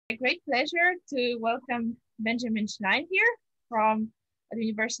Great pleasure to welcome Benjamin Schlein here from the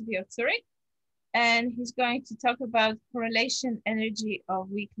University of Zurich. And he's going to talk about correlation energy of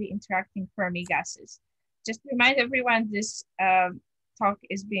weakly interacting Fermi gases. Just to remind everyone, this talk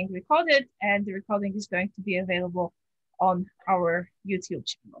is being recorded and the recording is going to be available on our YouTube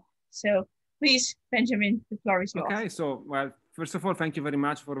channel. So please, Benjamin, the floor is yours. Okay, so, well, first of all, thank you very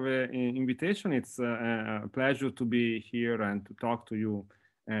much for the invitation. It's a pleasure to be here and to talk to you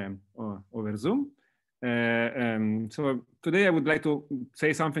over Zoom. So today I would like to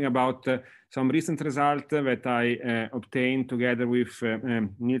say something about some recent results that I obtained together with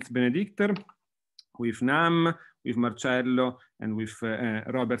Niels Benedikter, with Nam, with Marcello, and with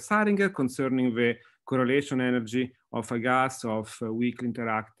Robert Seiringer concerning the correlation energy of a gas of weakly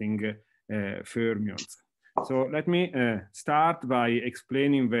interacting fermions. So let me start by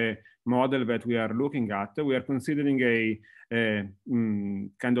explaining the model that we are looking at. We are considering a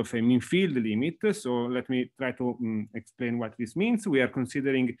kind of a mean field limit. So let me try to explain what this means. We are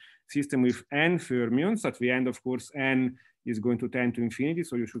considering system with n fermions. At the end, of course, n is going to tend to infinity.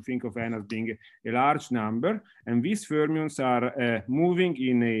 So you should think of n as being a large number. And these fermions are moving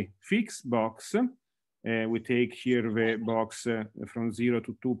in a fixed box. We take here the box from 0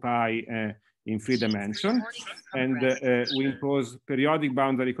 to 2 pi in 3 dimensions, and we impose periodic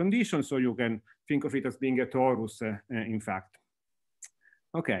boundary conditions, so you can think of it as being a torus, in fact.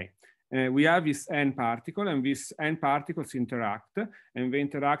 Okay, we have this n particle, and these n particles interact, and they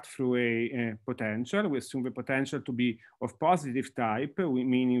interact through a potential. We assume the potential to be of positive type,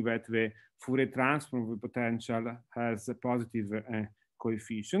 meaning that the Fourier transform of the potential has positive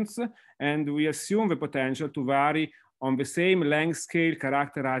coefficients, and we assume the potential to vary on the same length scale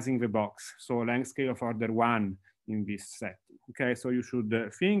characterizing the box. So length scale of order 1 in this setting. Okay, so you should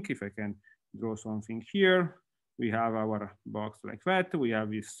think, if I can draw something here, we have our box like that. We have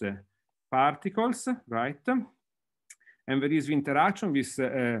these particles, right? And there is the interaction, this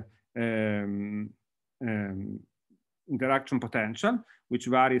interaction potential, which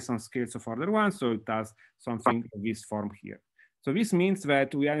varies on scales of order 1. So it has something of this form here. So this means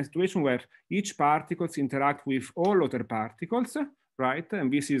that we are in a situation where each particles interact with all other particles, right?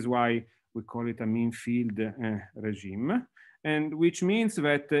 And this is why we call it a mean field regime. And which means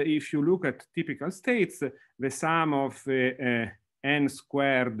that if you look at typical states, the sum of n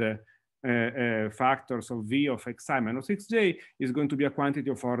squared factors of v of xi minus xj is going to be a quantity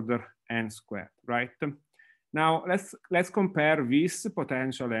of order n squared, right? Now, let's compare this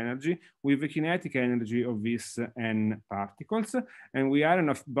potential energy with the kinetic energy of these n particles. And we are in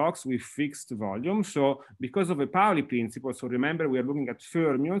a box with fixed volume. So because of the Pauli principle, so remember, we are looking at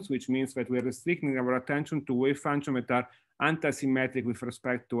fermions, which means that we are restricting our attention to wave functions that are antisymmetric with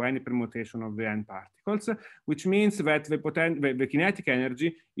respect to any permutation of the n particles, which means that the kinetic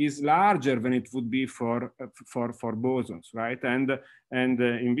energy is larger than it would be for bosons, right? And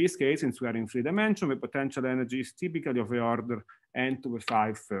in this case, since we are in 3 dimensions, the potential energy is typically of the order n to the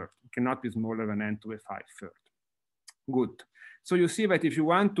 5/3. It cannot be smaller than n to the 5/3. Good. So you see that if you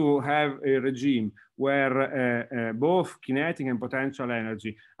want to have a regime where both kinetic and potential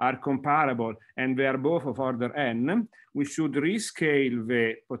energy are comparable and they are both of order n, we should rescale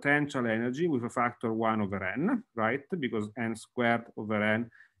the potential energy with a factor 1/n, right? Because n squared over n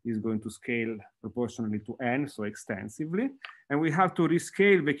is going to scale proportionally to n, so extensively. And we have to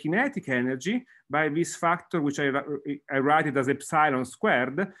rescale the kinetic energy by this factor, which I write it as epsilon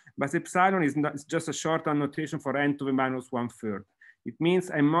squared, but epsilon is just a shorthand notation for n to the minus 1/3. It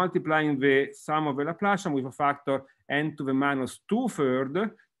means I'm multiplying the sum of the Laplacian with a factor n to the minus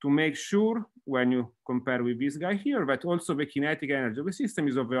 2/3 to make sure, when you compare with this guy here, that also the kinetic energy of the system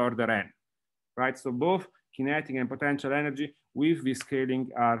is of the order n, right? So both kinetic and potential energy with this scaling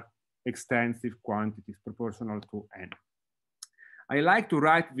are extensive quantities proportional to n. I like to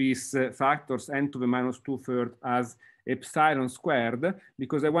write these factors n to the minus 2/3 as epsilon squared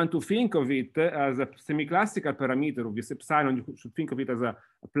because I want to think of it as a semi-classical parameter of this epsilon. You should think of it as a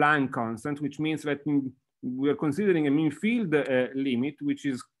Planck constant, which means that we are considering a mean field limit, which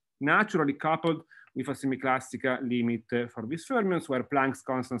is naturally coupled with a semi-classical limit for these fermions, where Planck's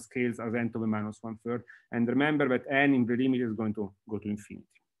constant scales as n to the minus 1/3. And remember that n in the limit is going to go to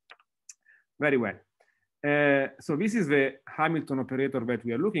infinity. Very well. So this is the Hamilton operator that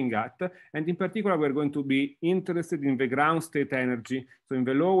we are looking at. And in particular, we're going to be interested in the ground state energy, so in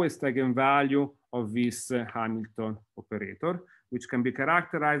the lowest eigenvalue of this Hamilton operator, which can be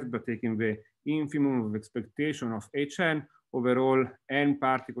characterized by taking the infimum of expectation of Hn over all n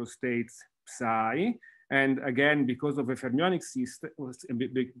particle states psi. And again, because of the fermionic system,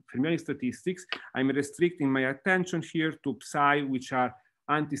 the fermionic statistics, I'm restricting my attention here to psi, which are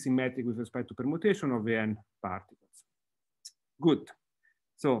antisymmetric with respect to permutation of the n particles. Good.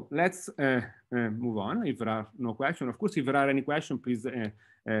 So let's move on if there are no questions. Of course, if there are any questions, please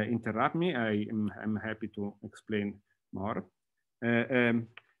interrupt me. I'm happy to explain more.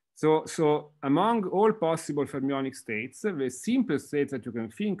 So among all possible fermionic states, the simplest states that you can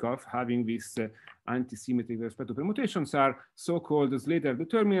think of having this antisymmetry with respect to permutations are so-called Slater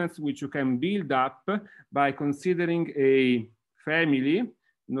determinants, which you can build up by considering a family,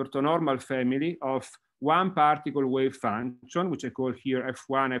 an orthonormal family of one particle wave function, which I call here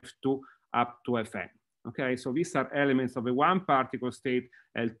F1, F2, up to Fn. Okay, so these are elements of a one particle state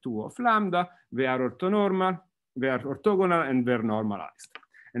L2 of lambda. They are orthonormal, they are orthogonal, and they're normalized.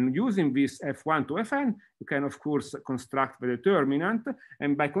 And using this F1 to Fn, you can, of course, construct the determinant.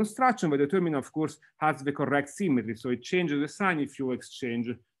 And by construction, the determinant, of course, has the correct symmetry. So it changes the sign if you exchange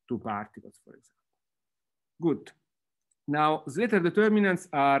two particles, for example. Good. Now, Slater determinants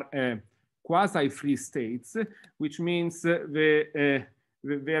are quasi-free states, which means they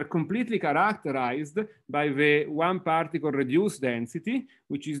are completely characterized by the one particle reduced density,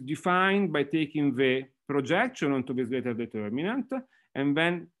 which is defined by taking the projection onto the Slater determinant and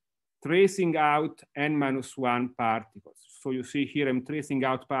then tracing out n-1 particles. So you see here I'm tracing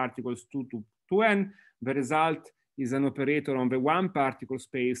out particles 2 to n. The result is an operator on the one particle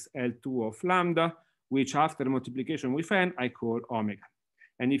space L2 of lambda, which after multiplication with n, I call omega.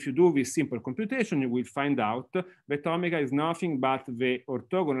 And if you do this simple computation, you will find out that omega is nothing but the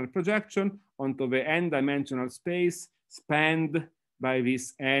orthogonal projection onto the n-dimensional space spanned by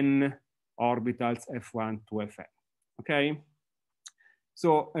these n orbitals F1 to Fn, okay?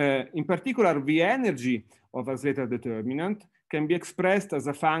 So in particular, the energy of a Slater determinant can be expressed as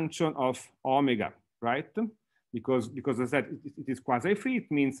a function of omega, right? Because as I said, it is quasi-free. It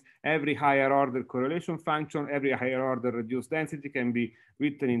means every higher order correlation function, every higher order reduced density can be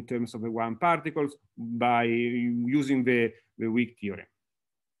written in terms of the one particles by using the weak theorem.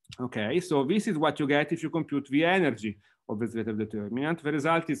 Okay, so this is what you get if you compute the energy of the Slater determinant. The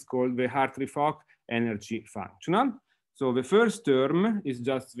result is called the Hartree-Fock energy functional. So the first term is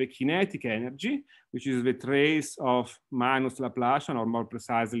just the kinetic energy, which is the trace of minus Laplacian, or more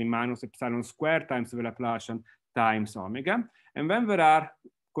precisely minus epsilon squared times the Laplacian times omega. And then there are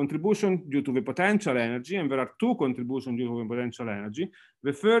contributions due to the potential energy, and there are two contributions due to the potential energy.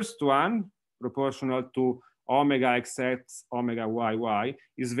 The first one, proportional to omega xx, omega yy,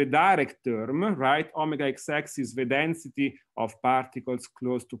 is the direct term, right? Omega xx is the density of particles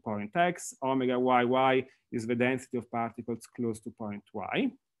close to point x. Omega yy is the density of particles close to point y,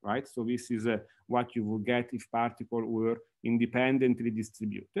 right? So this is what you would get if particles were independently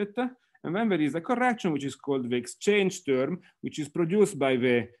distributed. And then there is a correction, which is called the exchange term, which is produced by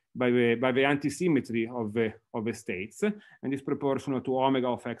the antisymmetry of the states, and is proportional to omega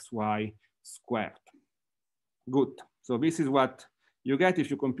of xy squared. Good. So this is what you get if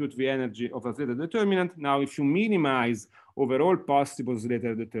you compute the energy of a Slater determinant. Now, if you minimize overall possible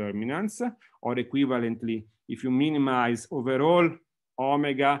Slater determinants, or equivalently, if you minimize overall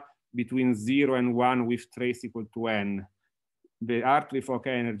omega between 0 and 1 with trace equal to n, the Hartree-Fock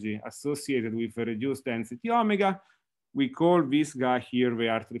energy associated with the reduced density omega, we call this guy here the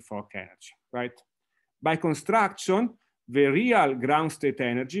Hartree-Fock energy, right? By construction, the real ground state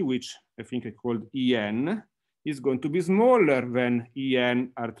energy, which I think I called En, is going to be smaller than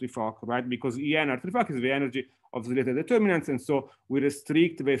En Hartree-Fock, right? Because En Hartree-Fock is the energy of the Slater determinants, and so we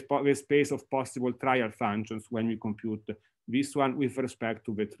restrict the space of possible trial functions when we compute this one with respect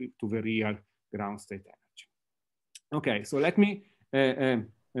to the real ground state energy. Okay, so let me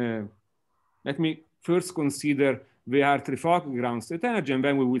first consider the Hartree-Fock ground state energy, and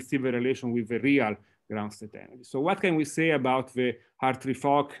then we will see the relation with the real ground state energy. So what can we say about the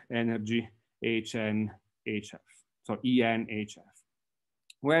Hartree-Fock energy Hn HF, so En HF?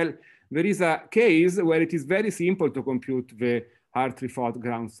 Well, there is a case where it is very simple to compute the Hartree-Fock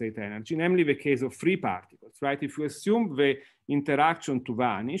ground state energy, namely the case of free particles, right? If you assume the interaction to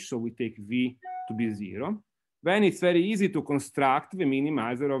vanish, so we take V to be 0, then it's very easy to construct the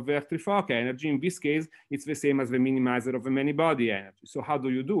minimizer of the Hartree-Fock energy. In this case, it's the same as the minimizer of the many-body energy. So how do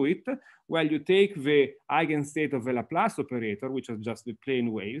you do it? Well, you take the eigenstate of the Laplace operator, which is just the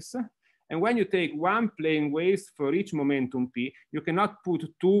plane waves. And when you take one plane waves for each momentum p, you cannot put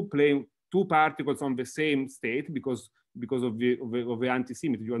two particles on the same state because of the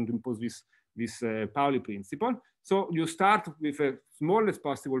antisymmetry. You want to impose this Pauli principle. So you start with the smallest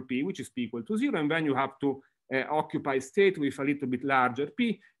possible p, which is p equal to 0, and then you have to occupy state with a little bit larger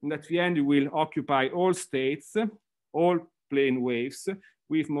p, and at the end you will occupy all states, all plane waves,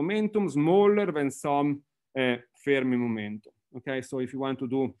 with momentum smaller than some Fermi momentum. Okay, so if you want to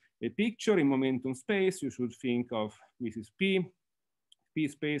do a picture in momentum space, you should think of this is P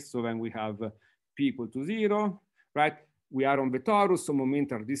space. So when we have P equal to 0, right? We are on the torus, so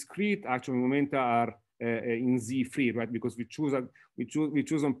momenta are discrete. Actually, momenta are in Z free, right? Because we choose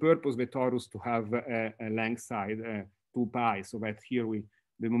on purpose the torus to have a length side 2 pi, so that here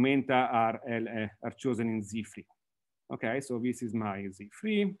the momenta are chosen in Z free. Okay, so this is my Z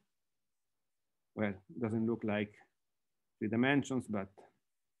free. Well, it doesn't look like 3 dimensions, but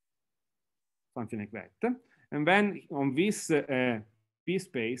something like that. And then on this P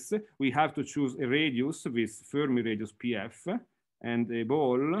space, we have to choose a radius with Fermi radius PF and a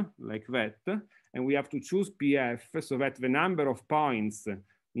ball like that. And we have to choose PF so that the number of points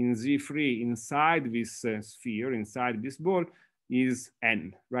in Z3 inside this sphere, inside this ball, is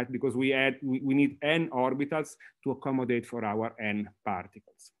n, right? Because we need n orbitals to accommodate for our n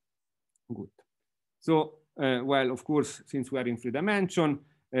particles. Good. So, well, of course, since we are in 3 dimension,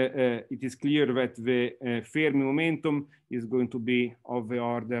 it is clear that the Fermi momentum is going to be of the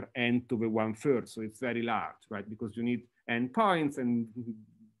order n to the 1/3. So it's very large, right? Because you need n points, and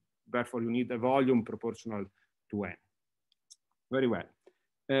therefore you need a volume proportional to n. Very well.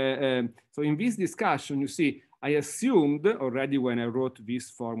 So in this discussion, you see, I assumed already when I wrote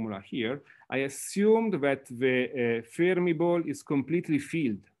this formula here, I assumed that the Fermi ball is completely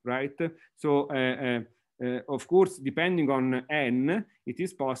filled, right? So of course, depending on n, it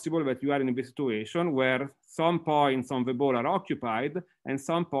is possible that you are in a situation where some points on the ball are occupied and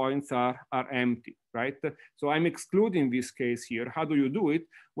some points are empty, right? So I'm excluding this case here. How do you do it?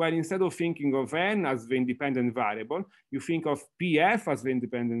 Well, instead of thinking of n as the independent variable, you think of PF as the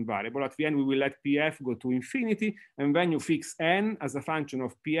independent variable. At the end, we will let PF go to infinity, and then you fix n as a function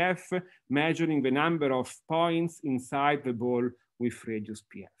of PF, measuring the number of points inside the ball with radius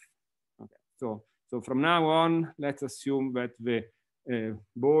PF. Okay, so from now on, let's assume that the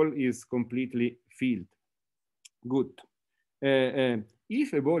ball is completely filled. Good.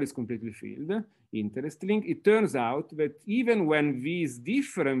 If a ball is completely filled, interesting, it turns out that even when V is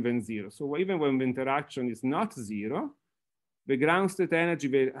different than 0, so even when the interaction is not 0, the ground state energy,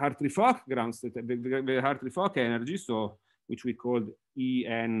 the Hartree-Fock ground state, the Hartree-Fock energy, so which we called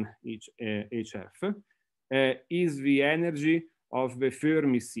ENHF, is the energy of the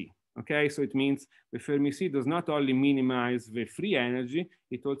Fermi C. Okay, so it means the Fermi C does not only minimize the free energy,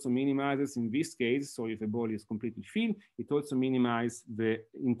 it also minimizes, in this case, so if the ball is completely filled, it also minimizes the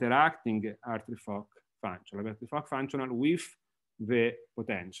interacting Hartree-Fock functional, the Hartree-Fock functional with the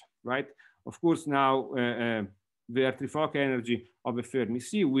potential, right? Of course, now the Hartree-Fock energy of the Fermi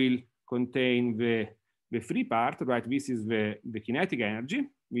C will contain the free part, right? This is the kinetic energy,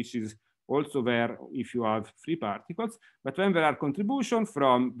 which is also there if you have free particles, but when there are contributions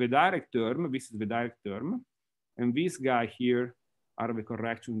from the direct term, this is the direct term, and this guy here are the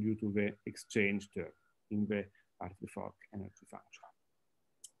correction due to the exchange term in the Hartree-Fock energy function.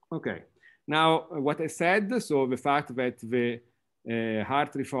 Okay, now what I said, so the fact that the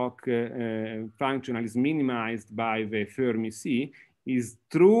Hartree-Fock functional is minimized by the Fermi C is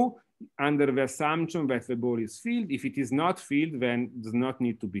true under the assumption that the ball is filled. If it is not filled, then it does not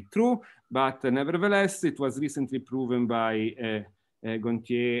need to be true. But nevertheless, it was recently proven by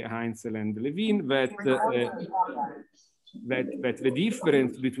Gontier, Heinzel, and Levin that the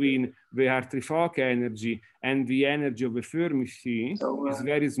difference between the Hartree-Fock energy and the energy of the Fermi C is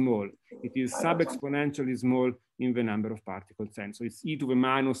very small. It is sub-exponentially small in the number of particles n. So it's e to the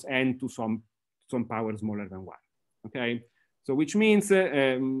minus n to some power smaller than 1. Okay. So which means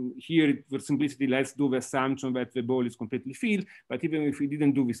here, for simplicity, let's do the assumption that the ball is completely filled. But even if we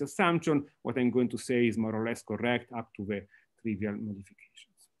didn't do this assumption, what I'm going to say is more or less correct up to the trivial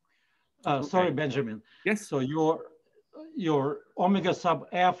modifications. Okay. Sorry, Benjamin. Yes. So your omega sub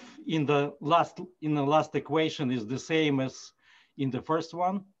f in the last equation is the same as in the first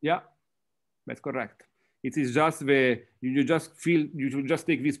one? Yeah, that's correct. It is just you just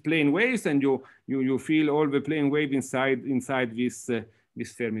take these plane waves and you feel all the plane wave inside this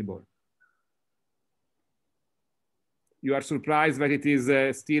Fermi ball. You are surprised that it is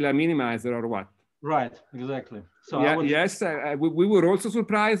still a minimizer or what? Right, exactly. So yeah, yes, we were also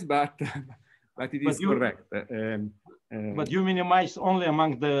surprised, but it is correct. But you minimize only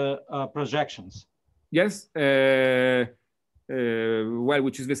among the projections. Yes. Well,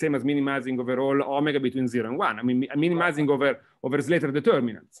 which is the same as minimizing over all omega between 0 and 1. I mean, minimizing over Slater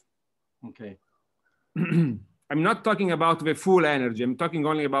determinants. Okay. I'm not talking about the full energy. I'm talking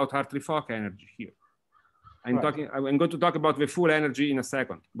only about Hartree-Fock energy here. I'm going to talk about the full energy in a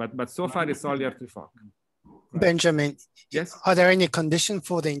second, but so far it's only Hartree-Fock. Right? Benjamin, yes. Are there any conditions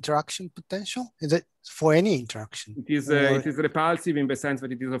for the interaction potential? Is it for any interaction? It is repulsive in the sense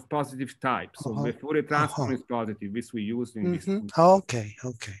that it is of positive type. So the Fourier transform is positive. This we use in this. Okay.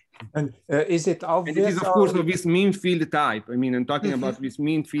 And is it obvious? And it is of course of this mean field type. I mean, I'm talking about these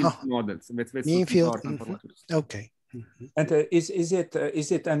mean field models. That's mean field. important for what Okay. And is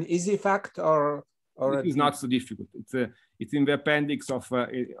it an easy fact or it is not so difficult. It's in the appendix of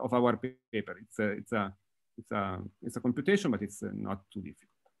our paper. It's a computation, but it's not too difficult.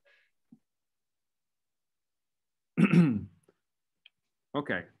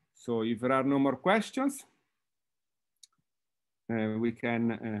 Okay, so if there are no more questions, we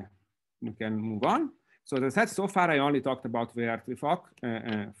can move on. So as I said, so far I only talked about the Hartree-Fock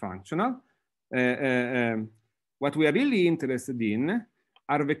functional. What we are really interested in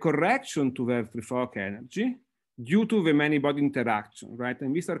are the correction to the Hartree-Fock energy due to the many-body interaction, right?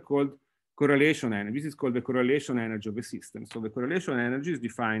 And these are called correlation energy. This is called the correlation energy of the system. So the correlation energy is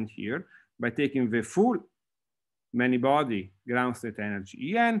defined here by taking the full many-body ground state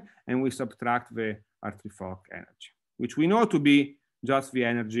energy En, and we subtract the Hartree-Fock energy, which we know to be just the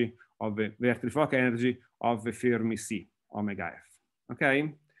energy of the Hartree-Fock energy of the Fermi C, omega F.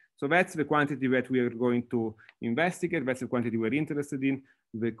 Okay, so that's the quantity that we are going to investigate. That's the quantity we're interested in,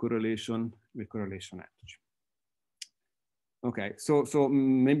 the correlation energy. Okay, so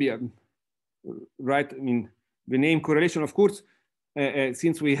maybe right. I mean, the name correlation, of course.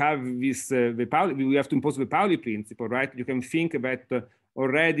 Since we have this, we have to impose the Pauli principle, right? You can think that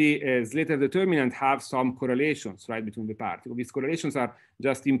already Slater determinant have some correlations, right, between the particles. These correlations are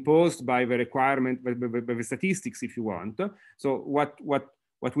just imposed by the requirement, by the statistics, if you want. So what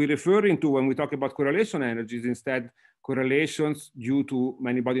we're referring to when we talk about correlation energy is instead correlations due to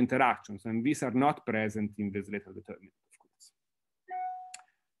many-body interactions, and these are not present in the Slater determinant, of course.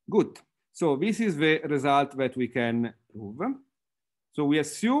 Good. So this is the result that we can prove. So we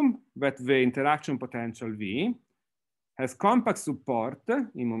assume that the interaction potential V has compact support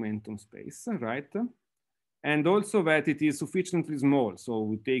in momentum space, right? And also that it is sufficiently small. So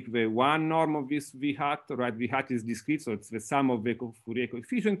we take the one norm of this V hat, right? V hat is discrete, so it's the sum of the Fourier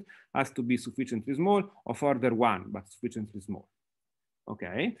coefficient has to be sufficiently small, of order 1, but sufficiently small.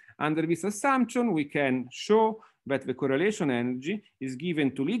 Okay, under this assumption, we can show that the correlation energy is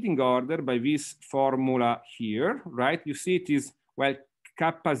given to leading order by this formula here, right? You see it is, well,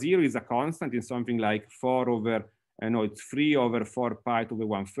 kappa 0 is a constant in something like 4 over, no, it's 3 over 4 pi to the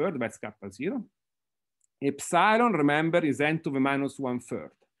 1/3, that's kappa 0. Epsilon, remember, is n to the minus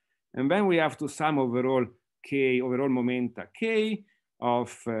 1/3. And then we have to sum overall k, overall momenta k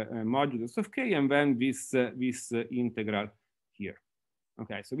of modulus of k, and then this integral here.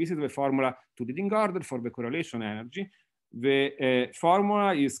 Okay, so this is the formula to leading order for the correlation energy. The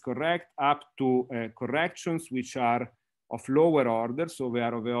formula is correct up to corrections which are of lower order, so they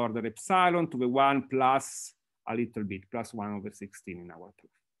are of the order epsilon to the 1 plus a little bit, plus 1 over 16 in our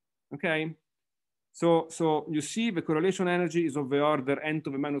proof. Okay, so you see the correlation energy is of the order n to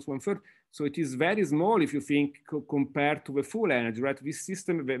the minus 1/3, so it is very small if you think compared to the full energy, right? This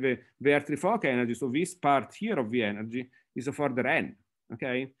system, the Hartree-Fock energy, so this part here of the energy is of order n.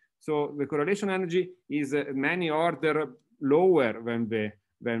 Okay, so the correlation energy is many order lower than the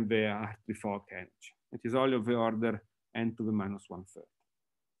Hartree-Fock energy. It is only of the order n to the minus 1/3.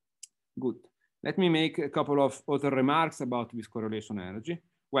 Good. Let me make a couple of other remarks about this correlation energy.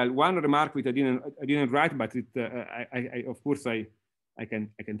 Well, one remark which I didn't write, but it, of course I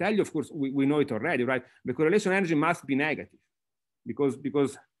can tell you. Of course, we know it already, right? The correlation energy must be negative, because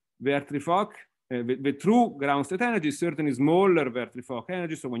the Hartree-Fock, the true ground state energy is certainly smaller than Hartree-Fock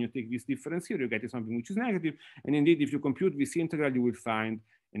energy. So when you take this difference here, you get something which is negative. And indeed, if you compute this integral, you will find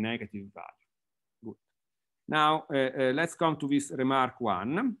a negative value. Good. Now, let's come to this remark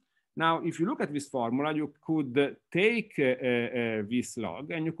 1. Now, if you look at this formula, you could take this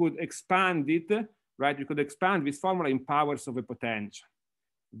log and you could expand it, right? You could expand this formula in powers of a potential.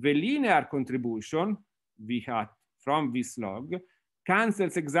 The linear contribution, V hat, from this log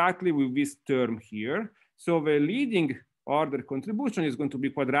cancels exactly with this term here. So the leading order contribution is going to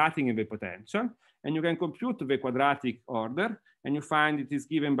be quadratic in the potential. And you can compute the quadratic order, and you find it is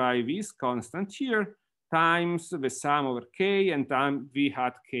given by this constant here, times the sum over k and times V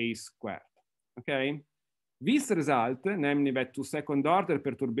hat k squared. Okay, this result, namely that to second order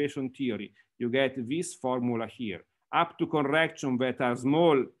perturbation theory, you get this formula here, up to correction that are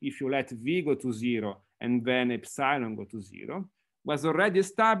small if you let V go to 0 and then epsilon go to 0, was already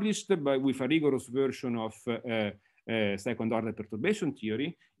established with a rigorous version of second order perturbation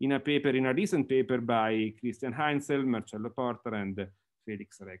theory in a recent paper by Christian Heinzel, Marcello Porter, and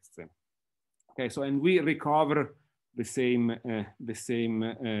Felix Rexte Okay, so and we recover the same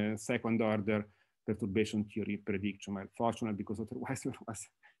second order perturbation theory prediction. Well, fortunately, because otherwise there was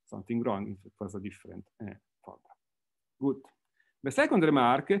something wrong if it was a different formula. Good. The second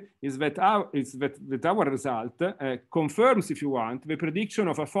remark is that our result confirms, if you want, the prediction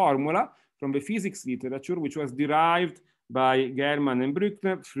of a formula from the physics literature, which was derived by Gell-Mann and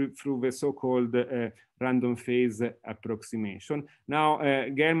Bruckner through the so-called random phase approximation. Now,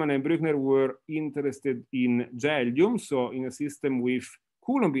 Gell-Mann and Bruckner were interested in Gellium, so in a system with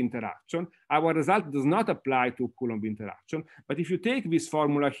Coulomb interaction. Our result does not apply to Coulomb interaction, but if you take this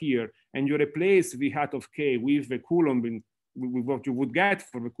formula here and you replace V hat of k with the Coulomb with what you would get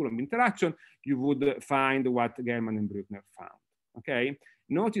for the Coulomb interaction, you would find what Gell-Mann and Bruckner found. Okay,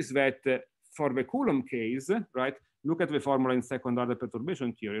 notice that for the Coulomb case, right, look at the formula in second order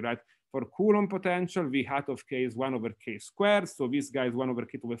perturbation theory, right? For Coulomb potential, V hat of k is 1 over k squared. So this guy is 1 over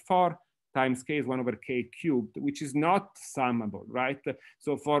k to the 4 times k is 1 over k cubed, which is not summable, right?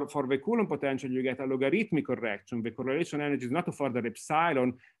 So for the Coulomb potential, you get a logarithmic correction. The correlation energy is not for the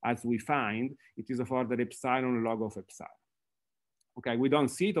epsilon as we find, it is for the epsilon log of epsilon. Okay, we don't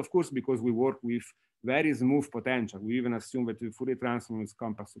see it, of course, because we work with very smooth potential. We even assume that the Fourier transform is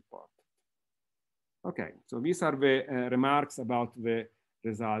compass support. Okay, so these are the remarks about the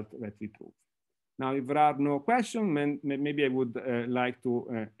result that we proved. Now, if there are no questions, maybe I would like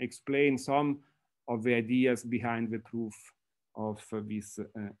to explain some of the ideas behind the proof of this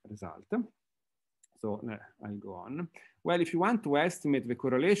result. So I'll go on. Well, if you want to estimate the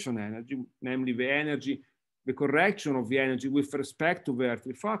correlation energy, namely the energy, the correction of the energy with respect to the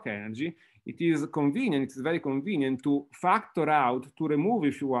Hartree-Fock energy, it is convenient, it's very convenient to factor out, to remove,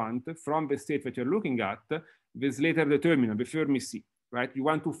 if you want, from the state that you're looking at, the Slater determinant, the Fermi C, right? You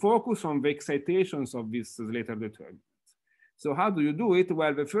want to focus on the excitations of this Slater determinant. So how do you do it?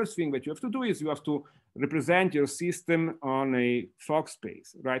 Well, the first thing that you have to do is you have to represent your system on a Fock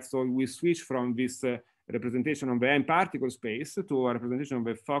space, right? So we switch from this representation of the M particle space to a representation of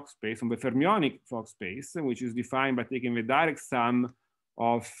the Fock space, on the fermionic Fock space, which is defined by taking the direct sum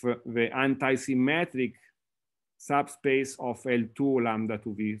of the antisymmetric subspace of L2 lambda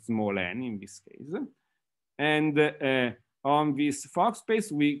to the small n in this case. And on this Fock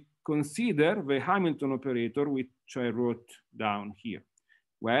space, we consider the Hamilton operator, which I wrote down here.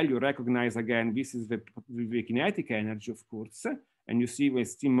 Well, you recognize again, this is the kinetic energy, of course, and you see we're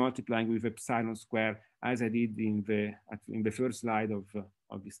still multiplying with epsilon square as I did in the first slide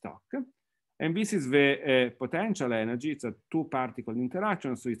of this talk. And this is the potential energy. It's a two-particle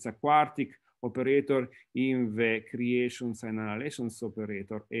interaction, so it's a quartic operator in the creations and annihilations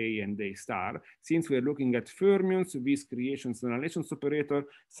operator A and A star. Since we're looking at fermions, this creations and annihilations operator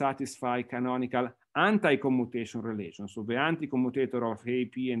satisfy canonical anti-commutation relation. So the anti-commutator of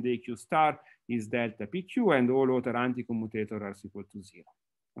AP and AQ star is delta PQ, and all other anti-commutators are equal to 0.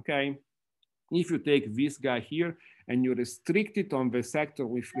 Okay? If you take this guy here and you restrict it on the sector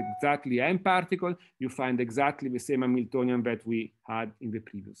with exactly M particle, you find exactly the same Hamiltonian that we had in the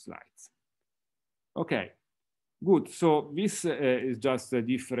previous slides. Okay, good. So this is just a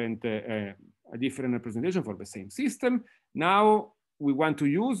different representation for the same system. Now we want to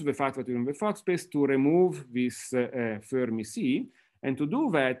use the fact that we're in the Fock space to remove this Fermi C. And to do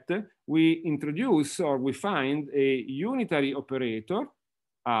that, we introduce or we find a unitary operator,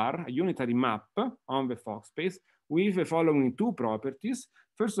 R, a unitary map on the Fock space with the following two properties.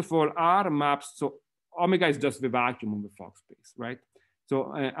 First of all, R maps, so omega is just the vacuum on the Fock space, right?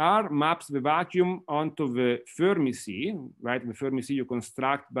 So R maps the vacuum onto the Fermi C, right? The Fermi C you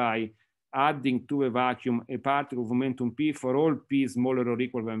construct by adding to the vacuum a particle of momentum P for all P smaller or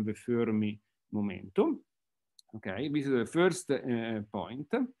equal than the Fermi momentum. Okay, this is the first point.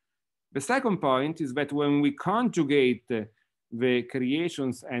 The second point is that when we conjugate the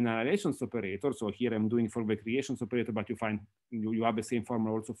creations and annihilations operator, so here I'm doing for the creations operator, but you find you have the same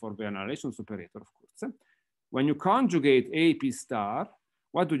formula also for the annihilations operator, of course. When you conjugate AP star,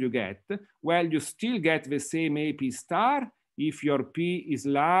 what do you get? Well, you still get the same AP star if your P is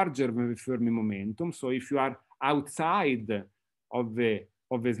larger than the Fermi momentum. So if you are outside of the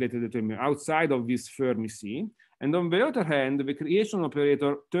Slater determinant, outside of this Fermi C. And on the other hand, the creation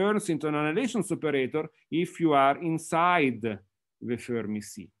operator turns into an annihilations operator if you are inside the Fermi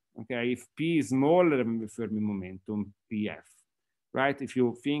C. Okay, if P is smaller than the Fermi momentum, PF, right? If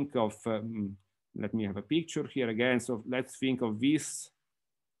you think of, let me have a picture here again. So let's think of this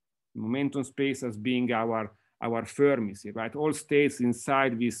momentum space as being our Fermi C, right? All states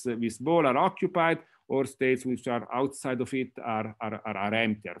inside this ball are occupied, or states which are outside of it are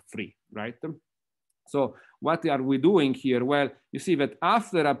empty, are free, right? So what are we doing here? Well, you see that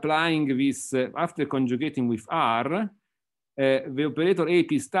after applying this, after conjugating with R, the operator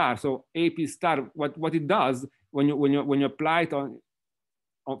AP star. So AP star, what it does when you apply it on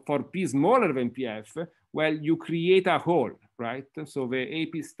for P smaller than PF, well, you create a hole, right? So the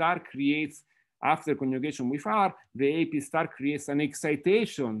AP star creates, after conjugation with R, the AP star creates an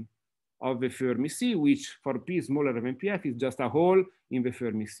excitation of the Fermi C, which for P smaller than PF is just a hole in the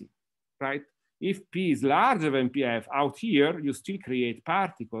Fermi C, right? If P is larger than PF, out here, you still create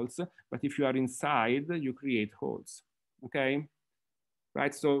particles, but if you are inside, you create holes, okay?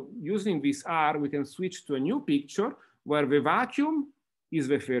 Right, so using this R, we can switch to a new picture where the vacuum is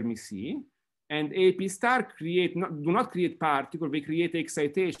the Fermi C, and AP star do not create particles, they create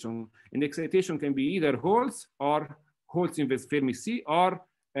excitation. And excitation can be either holes in the Fermi C or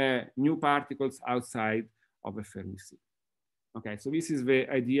new particles outside of the Fermi C. Okay, so this is the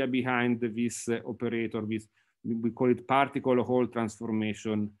idea behind this operator. We call it particle hole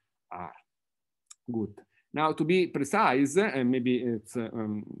transformation R. Good. Now, to be precise, and maybe it's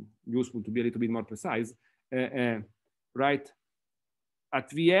useful to be a little bit more precise, right? At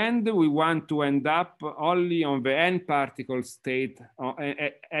the end, we want to end up only on the n particle state,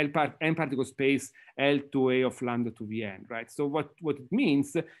 n particle space L2A of lambda to the n, right? So what it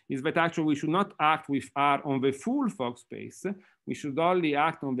means is that actually we should not act with R on the full Fock space. We should only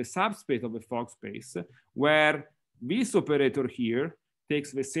act on the subspace of the Fock space, where this operator here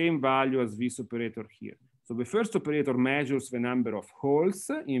takes the same value as this operator here. So the first operator measures the number of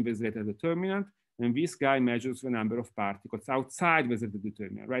holes in the zeta determinant, and this guy measures the number of particles outside the zeta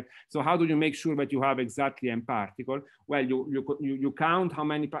determinant, right? So how do you make sure that you have exactly n particle? Well, you count how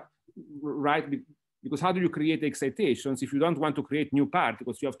many, right? Because how do you create excitations? If you don't want to create new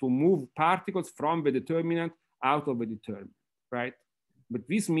particles, you have to move particles from the determinant out of the determinant, right? But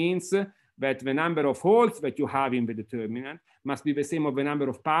this means that the number of holes that you have in the determinant must be the same of the number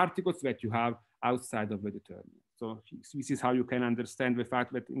of particles that you have outside of the determinant. So this is how you can understand the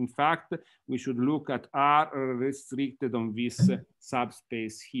fact that, in fact, we should look at R restricted on this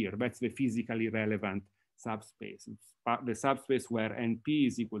subspace here. That's the physically relevant subspace. It's the subspace where NP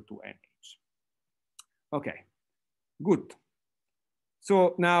is equal to NH. Okay, good.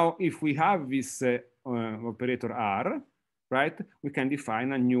 So now if we have this operator R, right, we can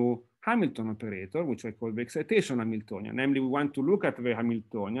define a new Hamilton operator, which I call the excitation Hamiltonian. Namely, we want to look at the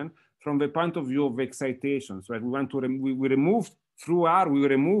Hamiltonian from the point of view of excitations, right? We want to we remove through R, we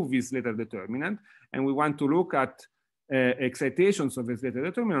remove this later determinant, and we want to look at excitations of this later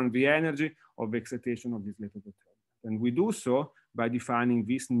determinant, the energy of the excitation of this later determinant. And we do so by defining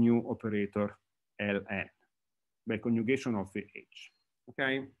this new operator Ln, by conjugation of the H,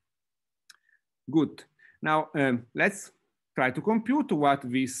 okay? Good. Now, let's try to compute what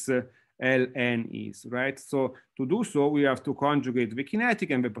this Ln is, right? So to do so, we have to conjugate the kinetic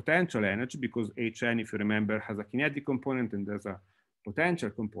and the potential energy, because Hn, if you remember, has a kinetic component and there's a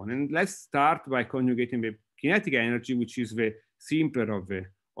potential component. Let's start by conjugating the kinetic energy, which is the simpler of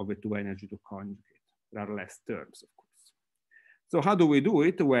the two energy to conjugate. There are less terms, of course. So how do we do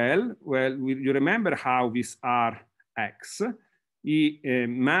it? Well, you remember how this Rx, he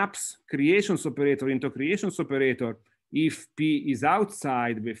maps creations operator into creations operator if P is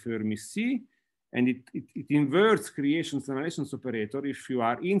outside the Fermi C, and it inverts creations and relations operator if you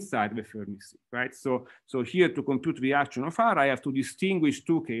are inside the Fermi C, right? So here to compute the action of R, I have to distinguish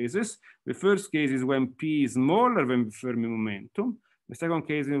two cases. The first case is when P is smaller than the Fermi momentum. The second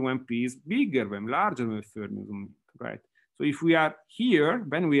case is when P is bigger than, larger than the Fermi momentum, right? So if we are here,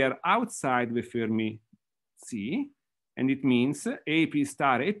 then we are outside the Fermi C, and it means AP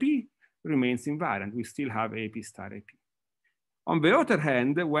star AP remains invariant. We still have AP star AP. On the other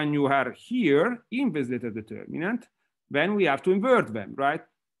hand, when you are here in this later determinant, then we have to invert them, right?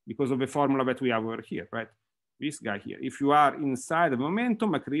 Because of the formula that we have over here, right? This guy here. If you are inside the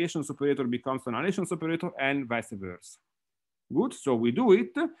momentum, a creations operator becomes an annulations operator and vice versa. Good, so we do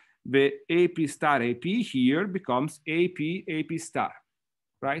it. The AP star AP here becomes AP star,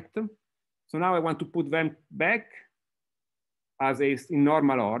 right? So now I want to put them back as in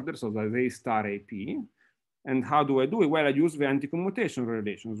normal order, so as A star AP. And how do I do it? Well, I use the anti-commutation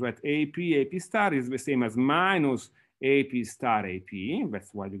relations, that AP star is the same as minus AP star AP.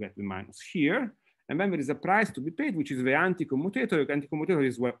 That's why you get the minus here. And then there is a price to be paid, which is the anti-commutator. The anti-commutator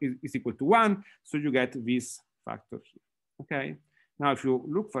is equal to 1, so you get this factor here, okay? Now, if you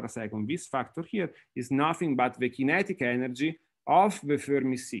look for a second, this factor here is nothing but the kinetic energy of the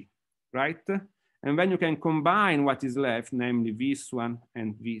Fermi C, right? And then you can combine what is left, namely this one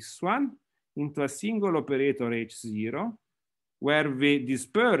and this one, into a single operator H0, where the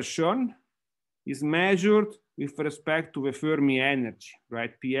dispersion is measured with respect to the Fermi energy,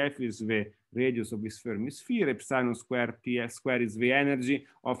 right? PF is the radius of this Fermi sphere, epsilon square PF square is the energy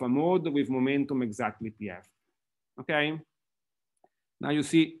of a mode with momentum exactly PF, okay? Now you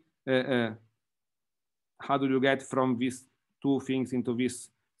see, how do you get from these two things into this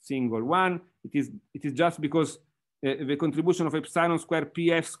single one? It is just because the contribution of epsilon square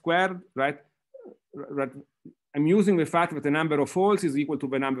PF squared, right? I'm using the fact that the number of holes is equal to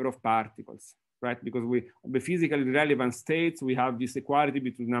the number of particles, right? Because the physically relevant states, we have this equality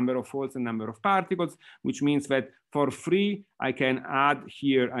between number of holes and number of particles, which means that for free, I can add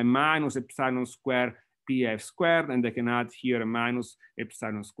here a minus epsilon square PF squared, and I can add here a minus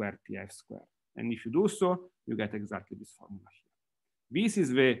epsilon square PF squared. And if you do so, you get exactly this formula here. This is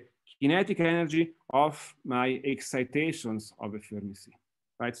the kinetic energy of my excitations of a Fermi C,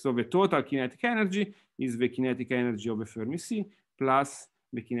 right? So the total kinetic energy is the kinetic energy of a Fermi C plus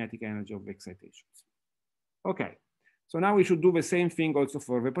the kinetic energy of the excitations. Okay, so now we should do the same thing also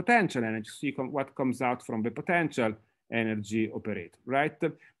for the potential energy, see what comes out from the potential energy operator, right?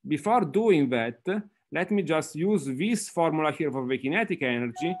 Before doing that, let me just use this formula here for the kinetic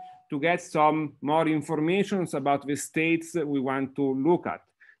energy to get some more information about the states we want to look at.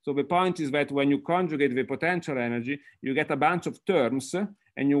 So the point is that when you conjugate the potential energy, you get a bunch of terms,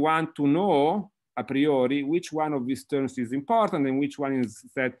 and you want to know a priori which one of these terms is important and which one is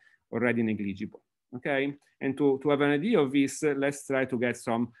instead already negligible, okay? And to have an idea of this, let's try to get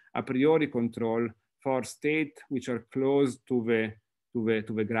some a priori control for states which are close to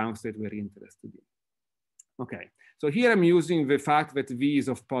the ground state we're interested in. Okay, so here I'm using the fact that V is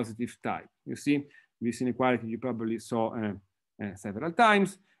of positive type. You see, this inequality you probably saw several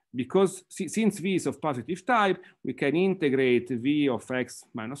times. Because since V is of positive type, we can integrate V of x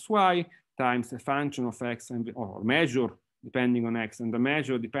minus y times a function of x and or measure depending on x and the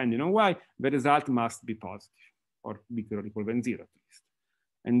measure depending on y. The result must be positive or bigger or equal than 0 at least.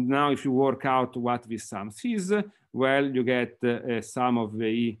 And now if you work out what this sum is, well, you get a sum of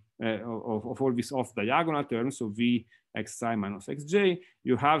the of all these off diagonal terms, so V xi minus xj.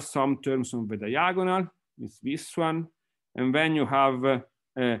 You have some terms on the diagonal, it's this one, and then you have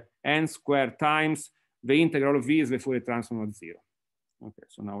n squared times the integral of V is the Fourier transform of 0. Okay,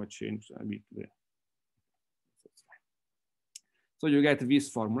 so now I change a bit the. So you get this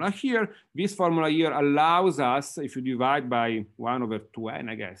formula here. This formula here allows us, if you divide by 1/2n,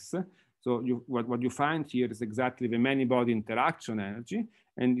 I guess. So what you find here is exactly the many-body interaction energy,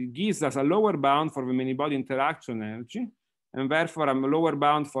 and it gives us a lower bound for the many-body interaction energy, and therefore a lower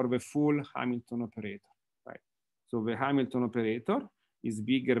bound for the full Hamilton operator, right? So the Hamilton operator is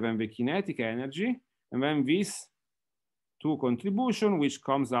bigger than the kinetic energy, and then this two contribution, which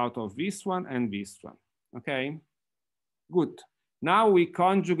comes out of this one and this one, okay? Good. Now we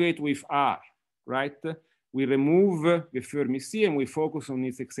conjugate with R, right? We remove the Fermi C and we focus on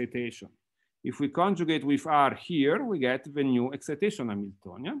its excitation. If we conjugate with R here, we get the new excitation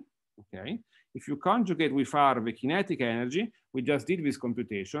Hamiltonian, okay? If you conjugate with R the kinetic energy, we just did this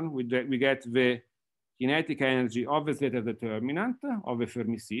computation, we get the kinetic energy of the zeta determinant of the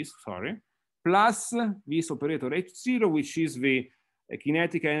Fermi C, sorry, plus this operator H0, which is the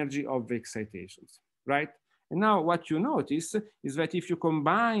kinetic energy of the excitations, right? And now what you notice is that if you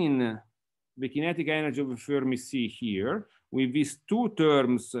combine the kinetic energy of the Fermi C here with these two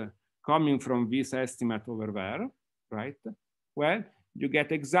terms coming from this estimate over there, right? Well, you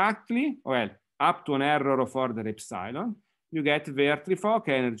get exactly, well, up to an error of order epsilon, you get the Hartree-Fock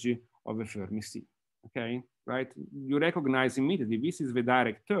energy of the Fermi C. Okay, right? You recognize immediately this is the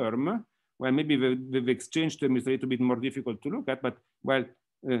direct term. Well, maybe the exchange term is a little bit more difficult to look at, but well,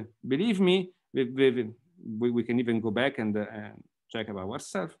 believe me, we can even go back and check about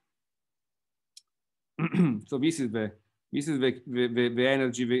ourselves. So this is the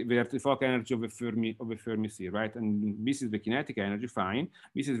energy, the Hartree-Fock energy of the Fermi C, right? And this is the kinetic energy, fine.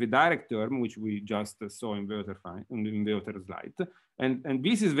 This is the direct term, which we just saw in the other slide, and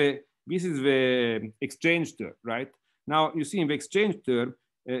this is the exchange term, right? Now you see in the exchange term,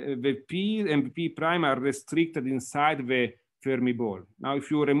 the P and P prime are restricted inside the Fermi ball. Now, if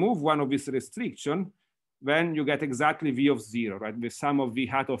you remove one of these restriction, then you get exactly V of 0, right? The sum of V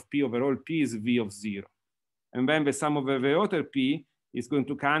hat of P over all P is V of 0. And then the sum of the other P is going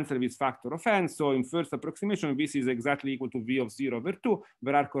to cancel this factor of n. So in first approximation, this is exactly equal to V of 0 over 2.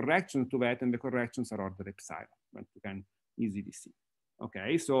 There are corrections to that, and the corrections are order epsilon, but you can easily see.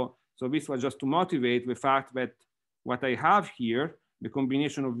 Okay, so this was just to motivate the fact that what I have here, the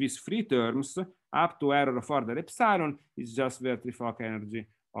combination of these three terms up to error of order epsilon is just the Hartree-Fock energy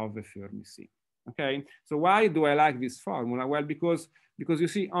of the Fermi C. Okay, so why do I like this formula? Well, because you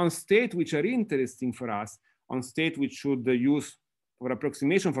see, on state which are interesting for us, on state which should use for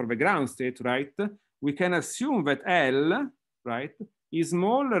approximation for the ground state, right? We can assume that L, right, is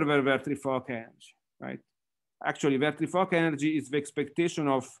smaller than Hartree-Fock energy, right? Actually, Hartree-Fock energy is the expectation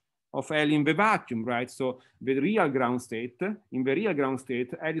of L in the vacuum, right? So the real ground state, in the real ground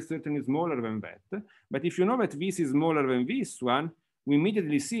state, L is certainly smaller than that. But if you know that this is smaller than this one, we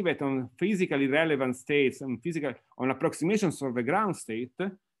immediately see that on physically relevant states and on approximations for the ground state,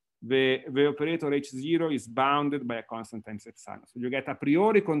 the operator H0 is bounded by a constant times epsilon. So you get a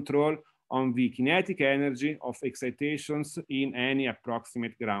priori control on the kinetic energy of excitations in any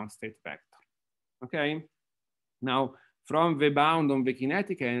approximate ground state vector. Okay? Now, from the bound on the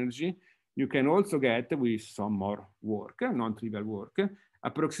kinetic energy, you can also get, with some more work, non-trivial work,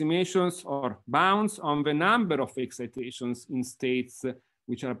 approximations or bounds on the number of excitations in states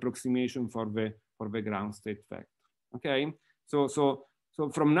which are approximation for the ground state vector. Okay, so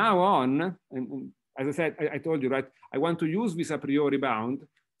from now on, and as I said, I told you, right, I want to use this a priori bound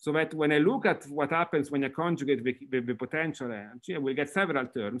so that when I look at what happens when I conjugate the potential energy, I will get several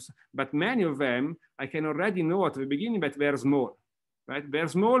terms, but many of them I can already know at the beginning that they're small, right? They're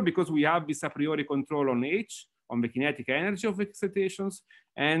small because we have this a priori control on H, on the kinetic energy of excitations,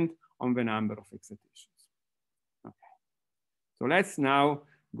 and on the number of excitations. Okay. So let's now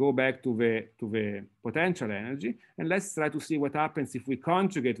go back to the potential energy, and let's try to see what happens if we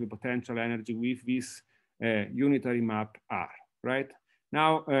conjugate the potential energy with this unitary map R, right?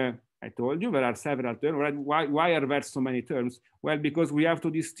 Now, I told you there are several terms, right? Why are there so many terms? Well, because we have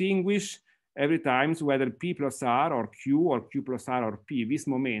to distinguish every time whether P plus R or Q plus R or P, these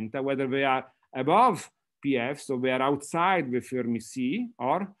momenta, whether they are above PF, so they are outside the Fermi C,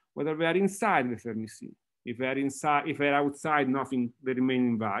 or whether they are inside the Fermi C. If they are inside, if they are outside, nothing, they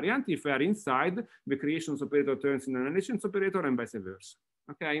remain invariant. If they are inside, the creations operator turns into an annihilations operator, and vice versa.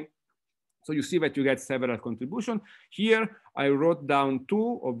 Okay. So you see that you get several contributions. Here, I wrote down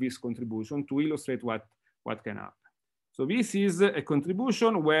two of these contributions to illustrate what can happen. So this is a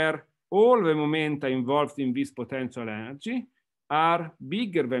contribution where all the momenta involved in this potential energy are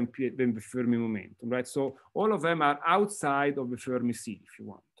bigger than the Fermi momentum, right? So all of them are outside of the Fermi C, if you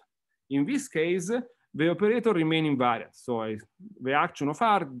want. In this case, the operator remains invariant. So the action of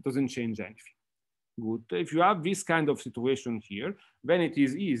R doesn't change anything. Good. If you have this kind of situation here, then it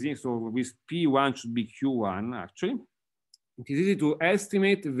is easy. So with P1 should be Q1, actually. It is easy to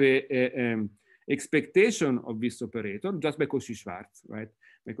estimate the expectation of this operator just by Cauchy-Schwarz, right?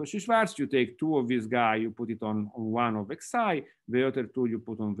 By Cauchy-Schwarz, you take two of this guy, you put it on one of xi, the other two you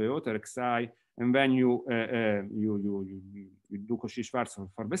put on the other xi, and then you do Cauchy-Schwarz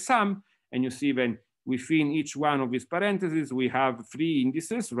for the sum, and you see then within each one of these parentheses, we have three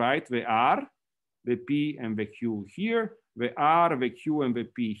indices, right? The R, the P, and the Q here, the R, the Q, and the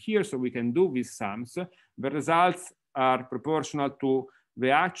P here, so we can do these sums. The results are proportional to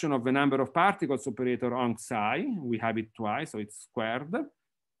the action of the number of particles operator on psi. We have it twice, so it's squared,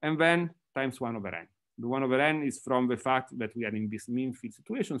 and then times 1 over n. The 1 over n is from the fact that we are in this mean field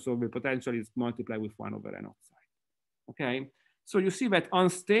situation, so the potential is multiplied with 1 over n outside. Okay, so you see that on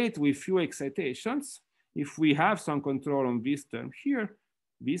state with few excitations, if we have some control on this term here,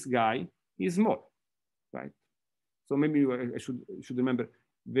 this guy is small, right? So maybe I should remember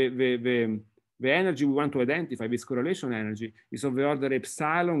the energy we want to identify, this correlation energy, is of the order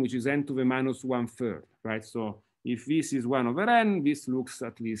epsilon, which is n to the minus 1/3, right? So if this is 1 over n, this looks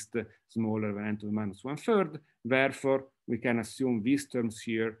at least smaller than n to the minus 1/3. Therefore, we can assume these terms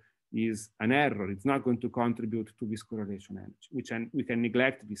here is an error. It's not going to contribute to this correlation energy, we can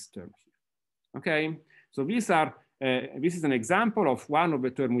neglect this term here. Okay, so these are, this is an example of one of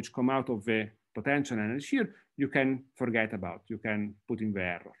the terms which come out of the potential energy here. You can forget about, you can put in the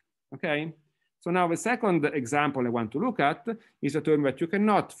error. Okay, so now the second example I want to look at is a term that you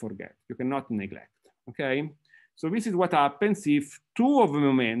cannot forget, you cannot neglect. Okay, so this is what happens if two of the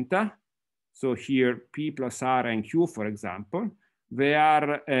momenta, so here P plus R and Q, for example, they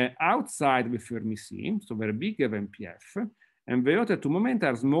are outside the Fermi C, so they're bigger than PF, and the other two momenta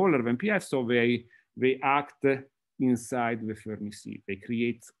are smaller than PF, so they act inside the Fermi C. They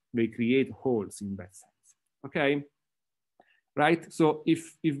create holes in that sense. Okay, right? So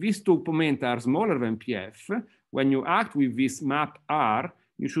if these two momenta are smaller than PF, when you act with this map R,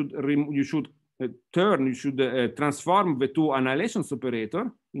 you should transform the two annihilations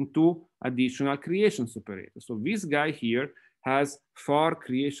operator into additional creations operator. So this guy here has 4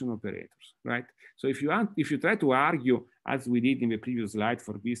 creation operators, right? So if you try to argue, as we did in the previous slide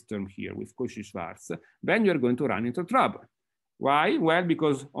for this term here with Cauchy-Schwarz, then you're going to run into trouble. Why? Well,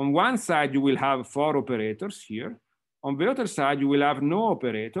 because on one side you will have 4 operators here. On the other side, you will have no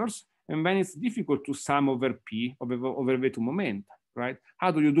operators, and then it's difficult to sum over P over the 2 momenta, right? How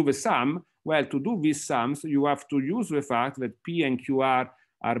do you do the sum? Well, to do these sums, you have to use the fact that P and QR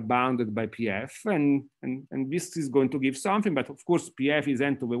are bounded by PF, and this is going to give something, but of course, PF is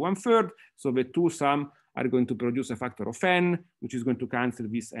n to the 1/3, so the 2 sum are going to produce a factor of n, which is going to cancel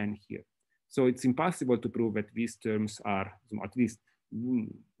this n here. So it's impossible to prove that these terms are, at least,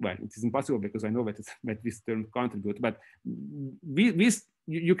 well, it is impossible because I know that, that these terms contribute, but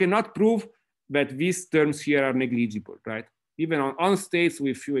you cannot prove that these terms here are negligible, right? Even on states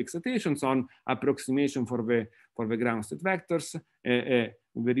with few excitations, on approximation for the ground state vectors,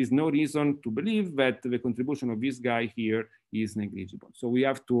 there is no reason to believe that the contribution of this guy here is negligible. So we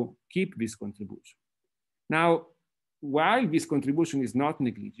have to keep this contribution. Now, while this contribution is not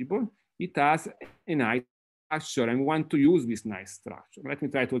negligible, it has a nice structure, and we want to use this nice structure. Let me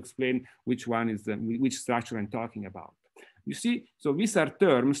try to explain which one is which structure I'm talking about. You see, so these are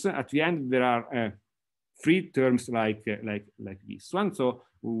terms. At the end, there are 3 terms like this one, so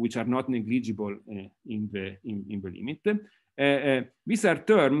which are not negligible in the limit. These are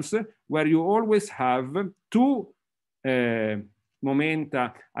terms where you always have 2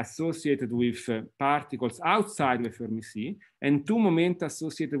 momenta associated with particles outside the Fermi sea, and 2 momenta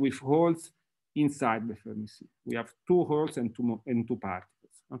associated with holes inside the Fermi sea. We have 2 holes and 2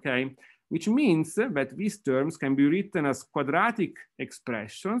 particles, okay? Which means that these terms can be written as quadratic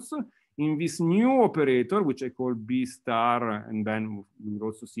expressions in this new operator, which I call B star, and then we will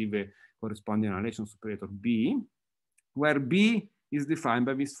also see the corresponding annulations operator B, where B is defined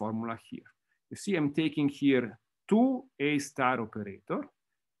by this formula here. You see, I'm taking here 2 A star operator,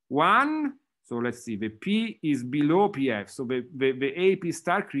 1, so let's see, the P is below PF, so the AP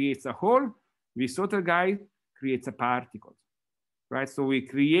star creates a hole, this other guy creates a particle, right? So we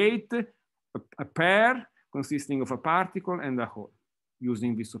create a pair consisting of a particle and a hole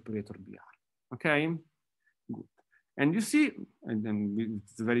using this operator BR, okay? Good. And you see, and then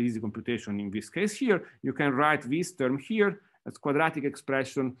it's a very easy computation in this case here, you can write this term here as quadratic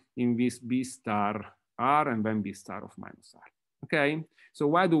expression in this B star R and then B star of minus R, okay? So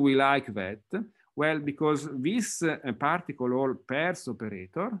why do we like that? Well, because this particle hole pairs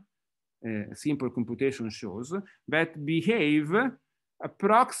operator, simple computation shows, that behave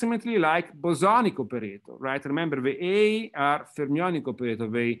approximately like bosonic operator, right? Remember, the A are fermionic operator,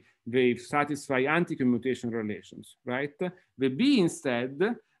 they satisfy anti-commutation relations, right? The B instead,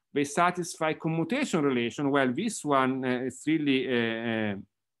 they satisfy commutation relation. Well, this one is really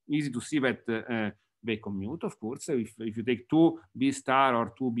easy to see that they commute, of course. So if you take 2 B star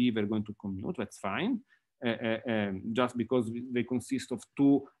or 2 B, they're going to commute, that's fine. Just because they consist of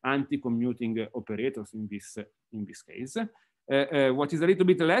 2 anti-commuting operators in this case. What is a little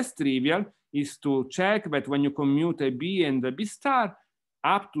bit less trivial is to check that when you commute a B and a B star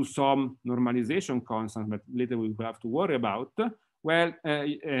up to some normalization constant that later we will have to worry about, well,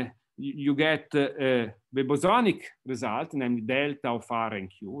 you get the bosonic result, namely delta of R and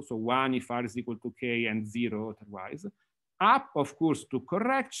Q, so 1 if R is equal to K and 0 otherwise, up, of course, to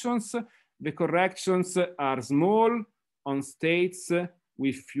corrections. The corrections are small on states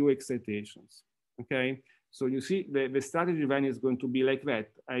with few excitations, okay? So you see, the strategy then is going to be like that.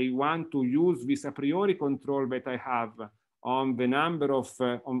 I want to use this a priori control that I have on the number of,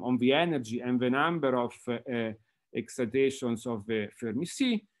 on the energy and the number of excitations of the Fermi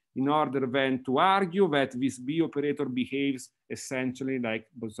sea, in order then to argue that this B operator behaves essentially like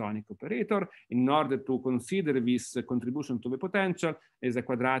bosonic operator, in order to consider this contribution to the potential as a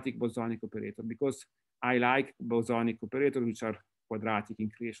quadratic bosonic operator, because I like bosonic operators, which are quadratic in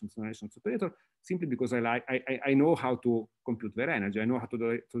creations and relations operator, simply because I know how to compute their energy. I know how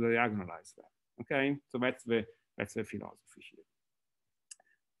to diagonalize that. Okay, so that's the philosophy here.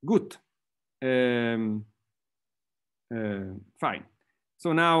 Good. Fine.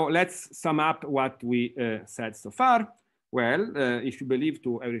 So now let's sum up what we said so far. Well, if you believe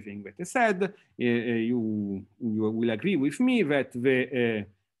to everything that I said, you will agree with me that the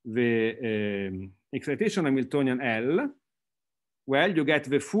excitation Hamiltonian L, well, you get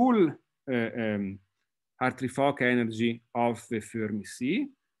the full Hartree-Fock energy of the Fermi sea.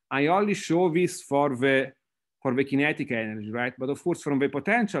 I only show this for the kinetic energy, right? But of course, from the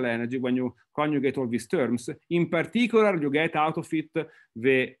potential energy, when you conjugate all these terms, in particular, you get out of it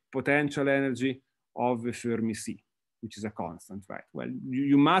the potential energy of the Fermi sea, which is a constant, right? Well,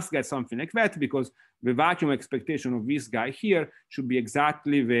 you must get something like that because the vacuum expectation of this guy here should be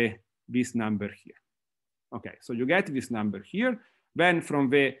exactly this number here. Okay, so you get this number here. Then from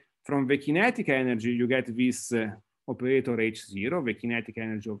the kinetic energy, you get this operator H0, the kinetic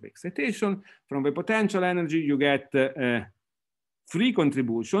energy of the excitation. From the potential energy, you get three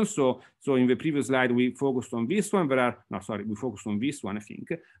contributions. So in the previous slide, we focused on this one. We focused on this one, I think.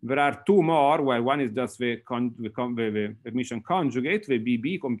 There are two more, where one is just the emission conjugate, the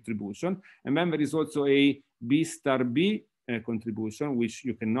BB contribution. And then there is also a B star B contribution, which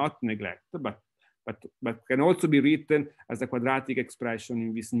you cannot neglect, but can also be written as a quadratic expression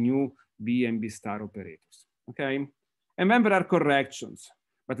in these new B and B star operators, okay? And then there are corrections,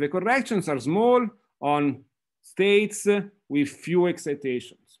 but the corrections are small on states with few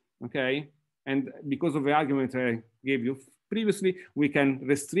excitations, okay? And because of the argument I gave you previously, we can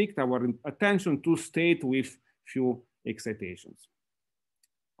restrict our attention to state with few excitations.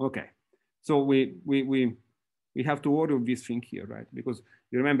 Okay, so we have to worry of this thing here, right? Because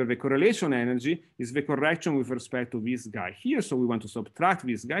you remember the correlation energy is the correction with respect to this guy here. So we want to subtract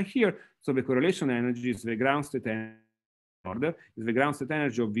this guy here. So the correlation energy is the ground state energy order, is the ground state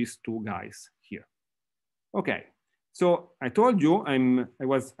energy of these two guys here. Okay, so I told you I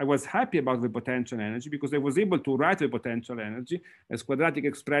was happy about the potential energy because I was able to write the potential energy as quadratic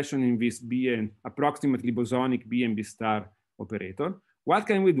expression in this B and approximately bosonic B and B star operator. What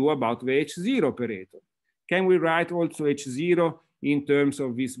can we do about the H0 operator? Can we write also H0 in terms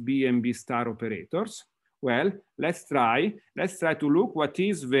of these B and B star operators? Well, let's try to look what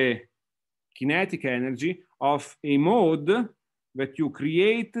is the kinetic energy of a mode that you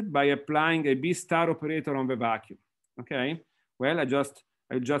create by applying a B star operator on the vacuum. Okay, well, I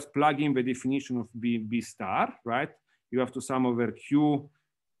just plug in the definition of B star, right? You have to sum over Q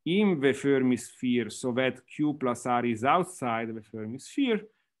in the Fermi sphere so that Q plus R is outside the Fermi sphere,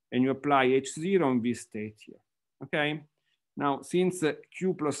 and you apply H0 on this state here, okay? Now, since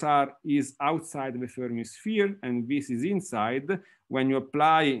Q plus R is outside the Fermi sphere and this is inside, when you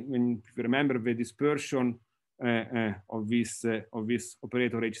apply, if you remember the dispersion of this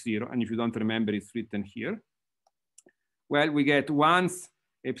operator H0, and if you don't remember, it's written here. Well, we get once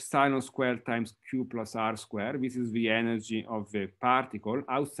epsilon squared times Q plus R squared. This is the energy of the particle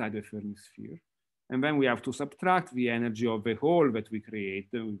outside the Fermi sphere. And then we have to subtract the energy of the hole that we create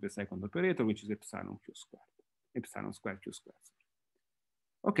with the second operator, which is epsilon Q squared, epsilon squared Q squared.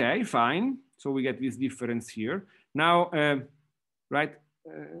 Okay, fine. So we get this difference here. Now,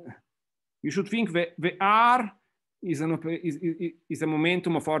 you should think that the R is a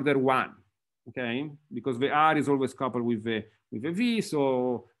momentum of order 1, okay? Because the R is always coupled with the V,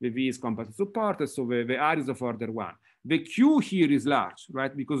 so the V is compactly supported, so the R is of order 1. The Q here is large,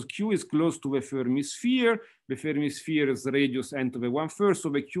 right? Because Q is close to the Fermi sphere. The Fermi sphere's radius n to the 1/3, so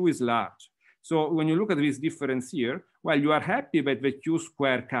the Q is large. So when you look at this difference here, well, you are happy that the Q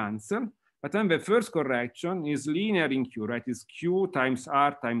square cancel, but then the first correction is linear in Q, right? It's Q times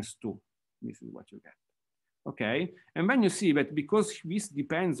R times 2. This is what you get. Okay, and then you see that because this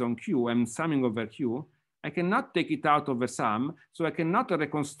depends on Q, I'm summing over Q, I cannot take it out of the sum, so I cannot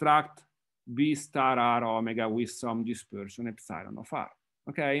reconstruct B star R omega with some dispersion epsilon of R,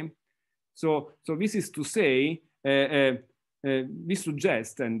 okay? So this is to say, this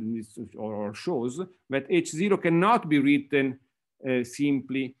suggests and this or shows that H0 cannot be written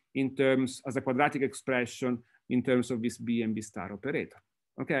simply in terms as a quadratic expression in terms of this B and B star operator,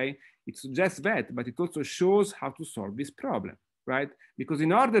 okay? It suggests that, but it also shows how to solve this problem, right? Because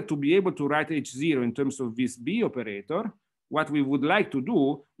in order to be able to write H0 in terms of this B operator, what we would like to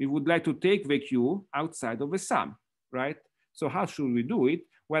do, we would like to take the Q outside of the sum, right? So how should we do it?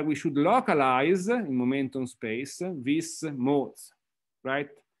 Well, we should localize in momentum space these modes, right?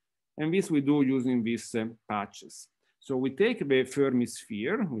 And this we do using these patches. So we take the Fermi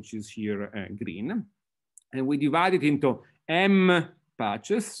sphere, which is here green, and we divide it into M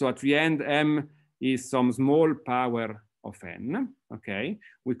patches. So at the end, M is some small power of N, okay?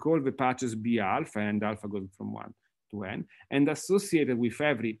 We call the patches B alpha, and alpha goes from 1 to N. And associated with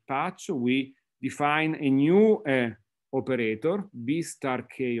every patch, we define a new operator, B star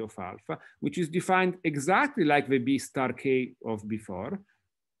K of alpha, which is defined exactly like the B star K of before,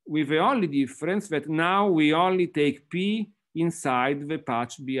 with the only difference that now we only take P inside the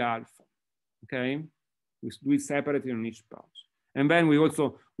patch B alpha, okay? We do it separately on each patch. And then we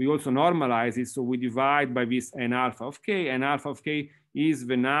also normalize it, so we divide by this N alpha of K. N alpha of K is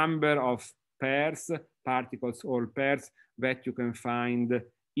the number of pairs, particles or pairs that you can find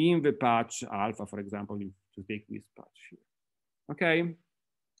in the patch alpha, for example, to take this patch here. Okay,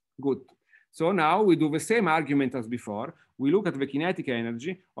 good. So now we do the same argument as before. We look at the kinetic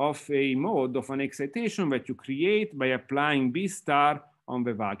energy of a mode of an excitation that you create by applying B star on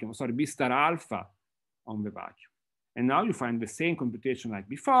the vacuum, sorry, B star alpha on the vacuum. And now you find the same computation like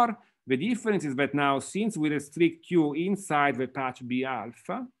before. The difference is that now, since we restrict Q inside the patch B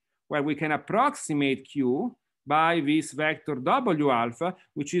alpha, well, we can approximate Q by this vector W alpha,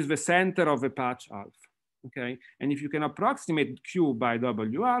 which is the center of the patch alpha. Okay, and if you can approximate Q by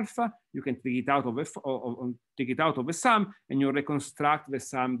W alpha, you can take it out of the sum, and you reconstruct the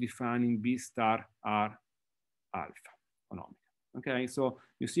sum defining B star R alpha on omega. Okay, so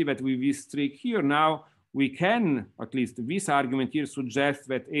you see that with this trick here now, we can, at least this argument here suggests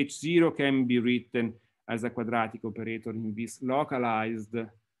that H0 can be written as a quadratic operator in these localized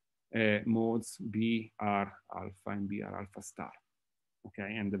modes B R alpha and B R alpha star.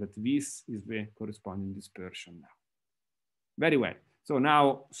 Okay, and that this is the corresponding dispersion now. Very well. So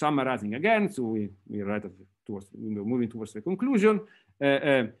now summarizing again, so we're moving towards the conclusion.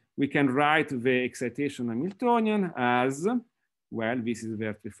 We can write the excitation Hamiltonian as, well, this is the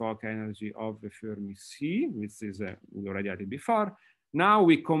Hartree-Fock energy of the Fermi C, which is we already had it before. Now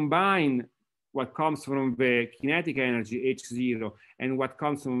we combine what comes from the kinetic energy H0 and what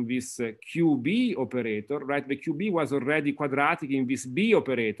comes from this QB operator, right? The QB was already quadratic in these B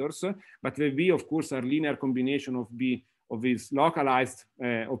operators, but the B, of course, are linear combination of these localized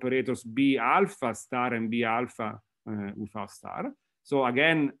operators B alpha star and B alpha without star. So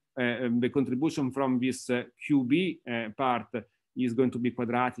again, the contribution from this QB part is going to be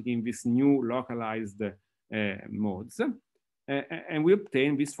quadratic in these new localized modes. And we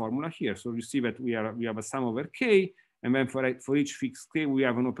obtain this formula here. So you see that we have a sum over k, and then for each fixed k, we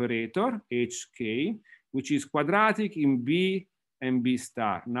have an operator, hk, which is quadratic in B and B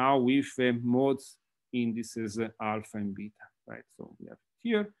star, now with modes indices alpha and beta, right? So we have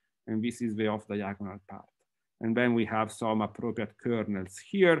here, and this is the off-diagonal part. And then we have some appropriate kernels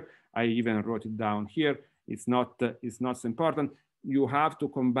here. I even wrote it down here. It's not so important. You have to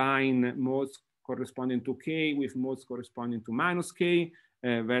combine modes corresponding to k with modes corresponding to minus k.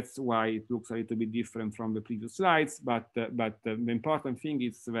 That's why it looks a little bit different from the previous slides. But the important thing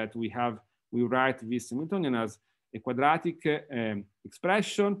is that we write this Hamiltonian as a quadratic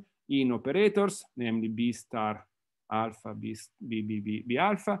expression in operators, namely B star alpha, B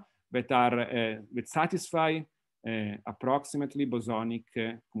alpha, that satisfy approximately bosonic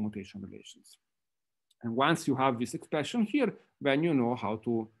commutation relations. And once you have this expression here, then you know how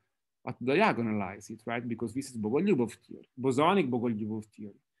to diagonalize it, right? Because this is Bogoliubov theory, bosonic Bogoliubov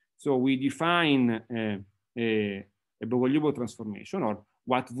theory. So we define a Bogoliubov transformation, or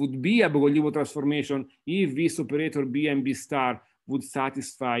what would be a Bogoliubov transformation if this operator B and B star would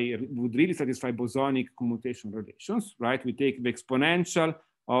really satisfy bosonic commutation relations, right? We take the exponential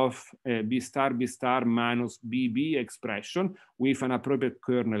of B star minus BB expression with an appropriate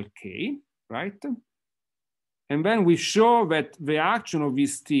kernel K, right? And then we show that the action of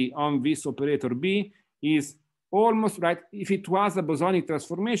this T on this operator B is almost right. If it was a bosonic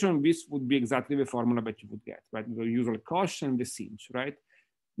transformation, this would be exactly the formula that you would get, right? The usual Koch and the Sinch, right?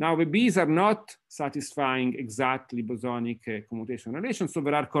 Now the B's are not satisfying exactly bosonic commutation relations. So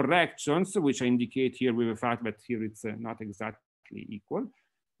there are corrections, which I indicate here with the fact that here it's not exactly equal.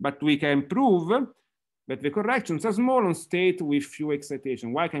 But we can prove that the corrections are small on state with few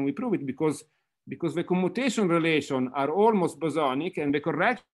excitation. Why can we prove it? Because the commutation relation are almost bosonic and the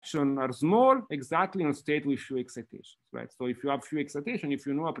correction are small exactly on state with few excitations, right? So if you have few excitation, if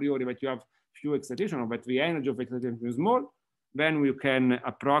you know a priori that you have few excitation or that the energy of excitation is small, then we can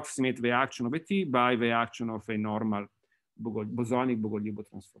approximate the action of a T by the action of a normal bosonic Bogoliubov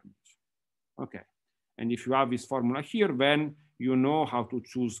transformation. Okay, and if you have this formula here, then you know how to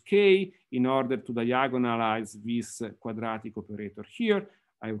choose K in order to diagonalize this quadratic operator here.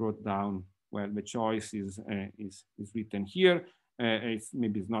 I wrote down, well, the choice is written here.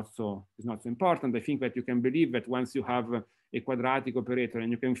 Maybe it's not so important. I think that you can believe that once you have a quadratic operator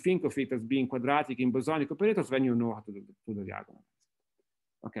and you can think of it as being quadratic in bosonic operators, then you know how to do the diagonal.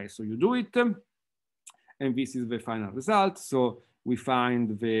 Okay, so you do it, and this is the final result. So we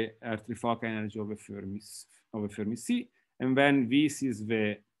find the Hartree-Fock energy of a Fermi C, and then this is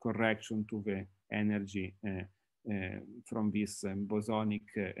the correction to the energy from these bosonic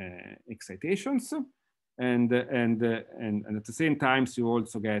excitations, and at the same time you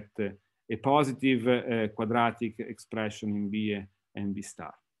also get a positive quadratic expression in B and B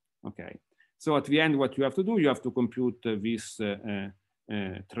star. Okay, so at the end what you have to do, you have to compute this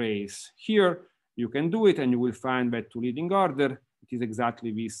trace here. You can do it and you will find that to leading order it is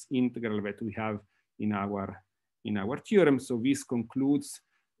exactly this integral that we have in our theorem. So this concludes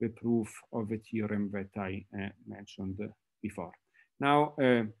the proof of the theorem that I mentioned before. Now,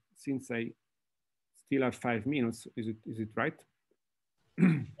 since I still have 5 minutes, is it right?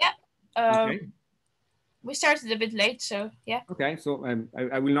 Yeah. Okay. We started a bit late, so yeah. Okay, so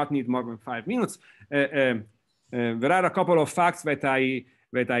I will not need more than 5 minutes. There are a couple of facts that I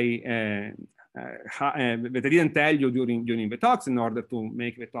didn't tell you during the talks in order to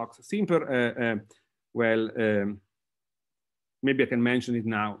make the talks simpler. Maybe I can mention it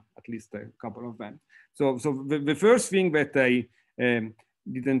now, at least a couple of them. So the first thing that I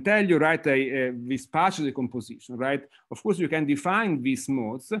didn't tell you, right, this patch decomposition, right? Of course, you can define these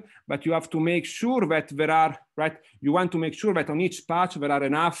modes, but you have to make sure that there are, right, you want to make sure that on each patch there are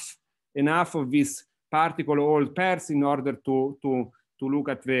enough of these particle-hole pairs in order to look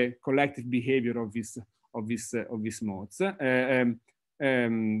at the collective behavior of these modes. There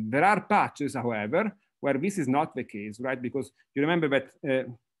are patches, however, where this is not the case, right? Because you remember that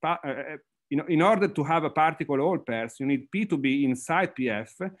in order to have a particle-hole pairs, you need P to be inside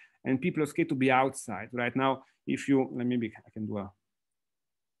PF and P plus K to be outside. Right now, if you, maybe I can do a,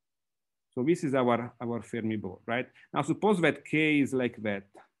 so this is our Fermi ball, right? Now suppose that K is like that,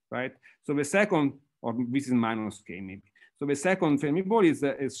 right? So the second, or this is minus K maybe. So the second Fermi ball is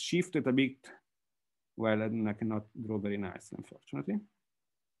shifted a bit. Well, I cannot draw very nicely, unfortunately.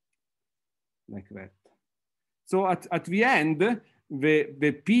 Like that. So at the end,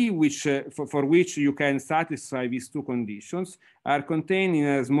 the P which for which you can satisfy these two conditions are contained in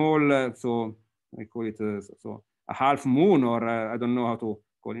a small, so I call it so a half moon, or I don't know how to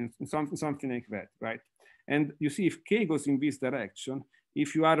call it, something like that, right? And you see, if K goes in this direction,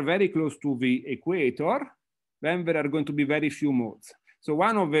 if you are very close to the equator, then there are going to be very few modes. So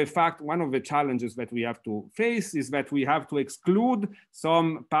one of the challenges that we have to face is that we have to exclude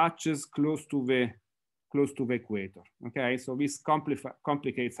some patches close to the equator. Okay, so this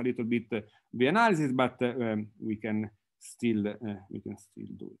complicates a little bit the analysis, but we can still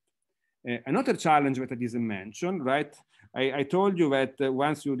do it. Another challenge that I didn't mention, right? I told you that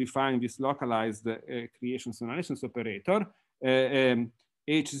once you define this localized creations and annihilations operator,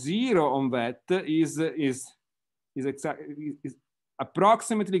 H0 on that is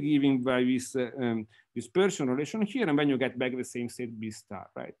approximately given by this dispersion relation here, and then you get back the same state B star,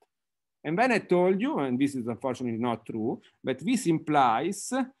 right? And then I told you, and this is unfortunately not true, but this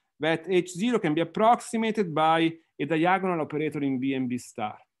implies that H0 can be approximated by a diagonal operator in B and B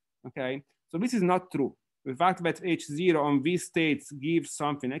star, okay? So this is not true. The fact that H0 on these states gives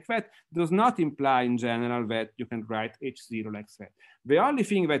something like that does not imply in general that you can write H0 like that. The only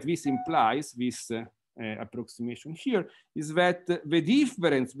thing that this implies, this approximation here, is that the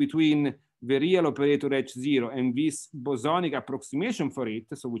difference between the real operator H0 and this bosonic approximation for it,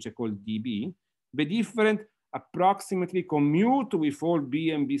 so which I call dB, the different approximately commute with all B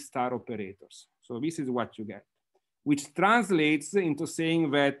and B star operators. So this is what you get, which translates into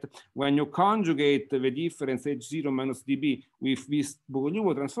saying that when you conjugate the difference H0 minus dB with this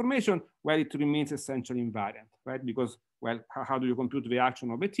Bogoliubov transformation, well, it remains essentially invariant, right? Because, well, how do you compute the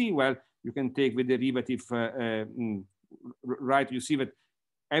action of a T? Well, you can take the derivative, right? You see that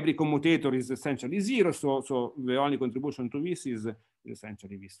every commutator is essentially zero, so the only contribution to this is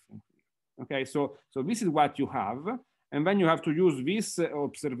essentially this thing. Okay, so this is what you have, and then you have to use this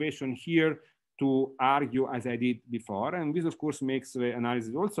observation here to argue as I did before, and this of course makes the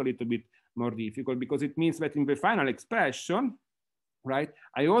analysis also a little bit more difficult, because it means that in the final expression, right,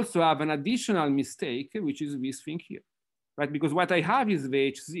 I also have an additional mistake, which is this thing here, right? Because what I have is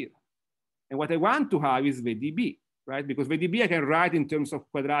the H0, and what I want to have is the dB, right? Because the dB I can write in terms of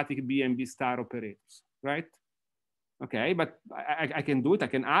quadratic B and B star operators, right? Okay, but I can do it. I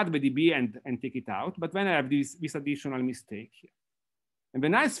can add the dB and take it out, but then I have this additional mistake here. And the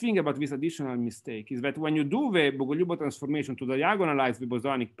nice thing about this additional mistake is that when you do the Bogoliubov transformation to diagonalize the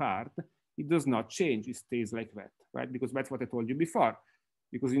bosonic part, it does not change. It stays like that, right? Because that's what I told you before.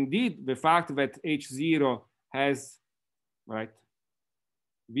 Because indeed, the fact that H0 has, right,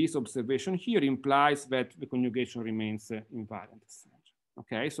 this observation here implies that the conjugation remains invariant.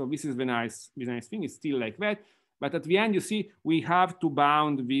 Okay, so this is the nice thing. It's still like that. But at the end, you see, we have to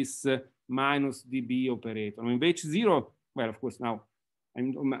bound this minus dB operator. I mean, the H0, well, of course, now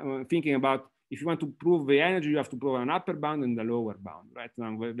I'm thinking about if you want to prove the energy, you have to prove an upper bound and a lower bound, right?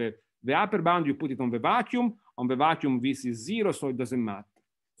 Now, the upper bound, you put it on the vacuum. On the vacuum, this is zero, so it doesn't matter.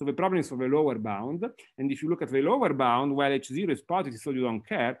 So the problem is for the lower bound. And if you look at the lower bound, well, H0 is positive, so you don't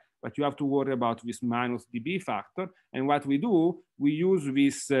care, but you have to worry about this minus dB factor. And what we do, we use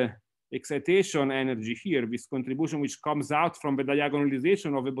this excitation energy here, this contribution which comes out from the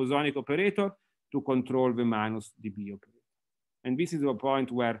diagonalization of a bosonic operator to control the minus dB operator. And this is a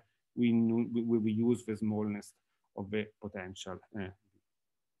point where we use the smallness of the potential.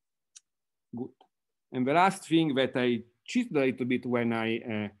 Good. And the last thing that I cheated a little bit when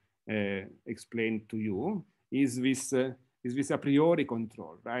I explained to you is this a priori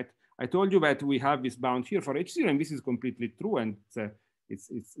control, right? I told you that we have this bound here for H0, and this is completely true, and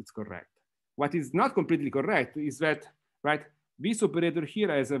it's correct. What is not completely correct is that, right, this operator here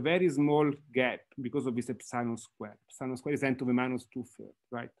has a very small gap because of this epsilon square. Epsilon square is n to the minus 2/3,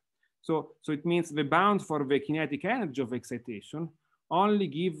 right? So it means the bound for the kinetic energy of excitation only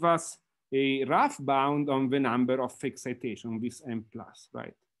give us a rough bound on the number of excitation, this n plus,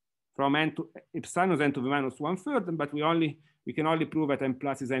 right? From n to epsilon is n to the minus 1/3, but we can only prove that n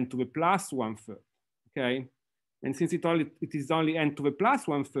plus is n to the plus 1/3, okay? And since it is only n to the plus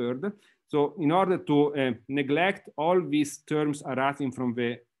 1/3, so in order to neglect all these terms arising from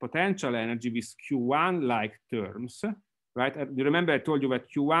the potential energy, these Q1-like terms, right? You remember I told you that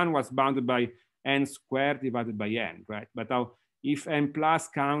Q1 was bounded by n squared divided by n, right? But now if n plus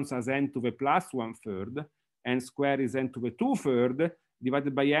counts as n to the plus 1/3, n squared is n to the 2/3,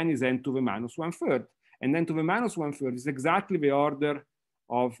 divided by n is n to the minus 1/3. And n to the minus 1/3 is exactly the order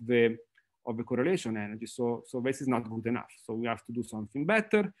of the correlation energy. So this is not good enough. So we have to do something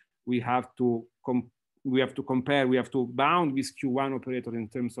better. We have to compare, we have to bound this Q1 operator in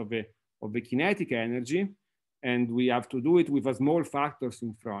terms of the kinetic energy, and we have to do it with a small factors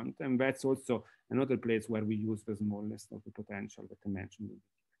in front. And that's also another place where we use the smallness of the potential that I mentioned.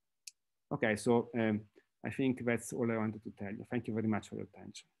 Okay, so I think that's all I wanted to tell you. Thank you very much for your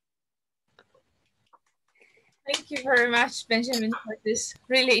attention. Thank you very much, Benjamin, for this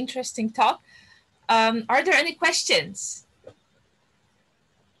really interesting talk. Are there any questions?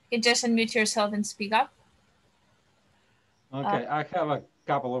 You can just unmute yourself and speak up. Okay, I have a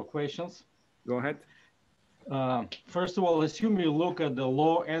couple of questions. Go ahead. First of all, assume you look at the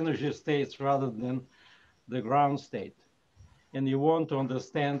low energy states rather than the ground state, and you want to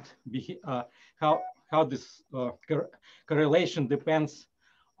understand how this correlation depends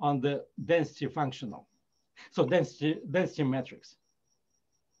on the density functional. So density matrix.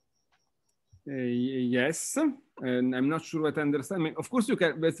 Yes, and I'm not sure what I understand. I mean, of course, you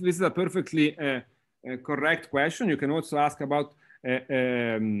can. This is a perfectly correct question. You can also ask about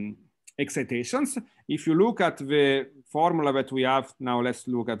excitations. If you look at the formula that we have now, let's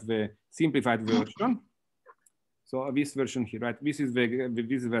look at the simplified version. So this version here, right? This is the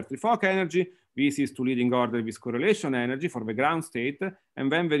Hartree-Fock energy. This is to leading order with correlation energy for the ground state.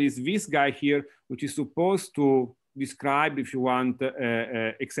 And then there is this guy here, which is supposed to describe, if you want,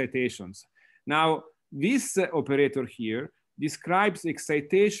 excitations. Now, this operator here describes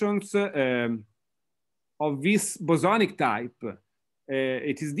excitations of this bosonic type.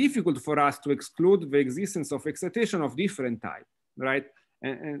 It is difficult for us to exclude the existence of excitation of different type, right?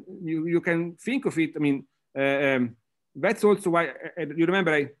 And you can think of it, I mean, that's also why, you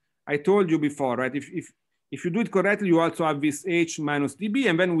remember I told you before, right? If you do it correctly, you also have this H minus dB,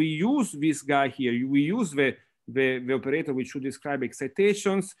 and then we use this guy here. We use the operator which should describe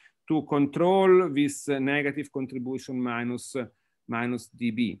excitations to control this negative contribution minus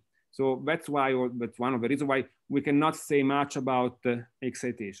dB. So that's why, that's one of the reasons why we cannot say much about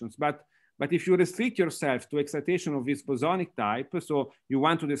excitations. But if you restrict yourself to excitation of this bosonic type, so you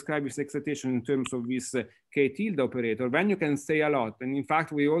want to describe this excitation in terms of this K tilde operator, then you can say a lot. And in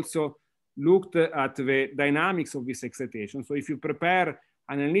fact, we also looked at the dynamics of this excitation. So if you prepare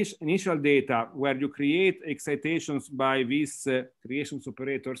an initial data where you create excitations by these creations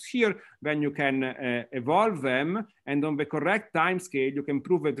operators here, then you can evolve them, and on the correct time scale, you can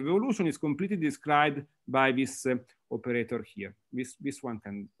prove that the evolution is completely described by this operator here. This one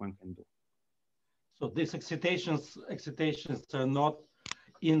can do. So these excitations are not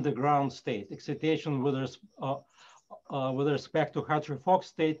in the ground state. Excitation with respect to Hartree-Fock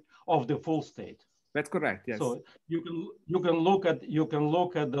state of the full state. That's correct. Yes. So you can look at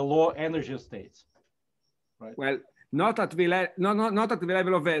the low energy states, right? Well, not at the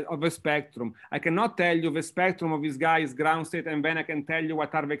level of a spectrum. I cannot tell you the spectrum of this guy is ground state, and then I can tell you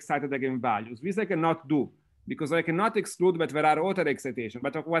what are the excited eigenvalues. This I cannot do, because I cannot exclude that there are other excitations.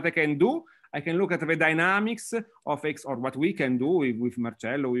 But what I can do, I can look at the dynamics of X, or what we can do with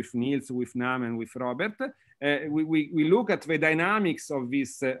Marcello, with Niels, with Nam, and with Robert. We look at the dynamics of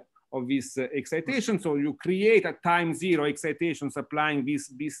this excitation. So you create at time zero excitations applying this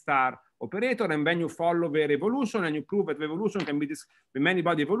B star operator, and then you follow their evolution, and you prove that the evolution can be the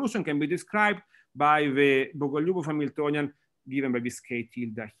many-body evolution can be described by the Bogoliubov Hamiltonian given by this K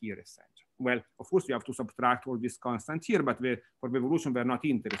tilde here, essentially. Well, of course, you have to subtract all this constant here, but for the evolution, they're not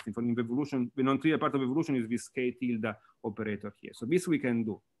interesting. For the evolution, the non-trivial part of evolution is this K tilde operator here. So this we can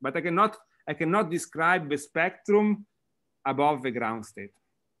do, but I cannot describe the spectrum above the ground state.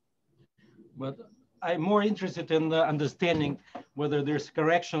 But I'm more interested in understanding whether there's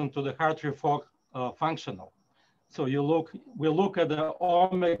correction to the Hartree-Fock functional. So we look at the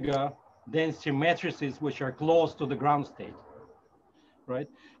omega density matrices which are close to the ground state, right?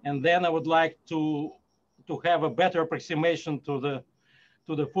 And then I would like to have a better approximation to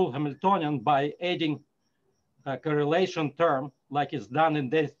the full Hamiltonian by adding a correlation term, like it's done in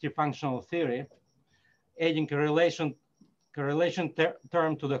density functional theory, adding correlation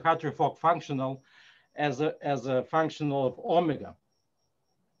term to the Hartree-Fock functional as a functional of omega.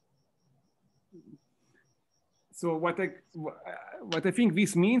 So what I think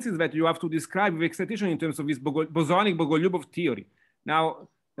this means is that you have to describe the excitation in terms of this bosonic Bogoliubov theory. Now,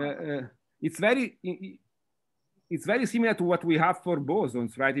 it's very similar to what we have for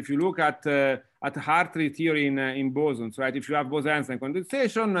bosons, right? If you look at Hartree theory in bosons, right? If you have bosons and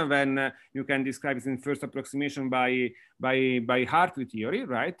condensation, then you can describe it in first approximation by Hartree theory,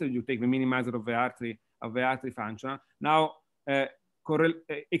 right? You take the minimizer of the Hartree function. Now,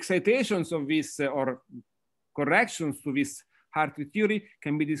 excitations of this or corrections to this Hartree theory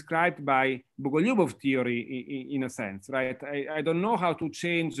can be described by Bogoliubov theory in a sense, right? I don't know how to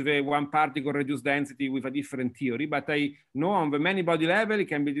change the one particle reduced density with a different theory, but I know on the many body level it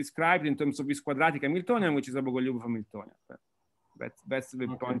can be described in terms of this quadratic Hamiltonian, which is a Bogoliubov Hamiltonian. That's the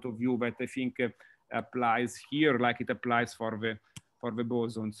point of view that I think applies here, like it applies for the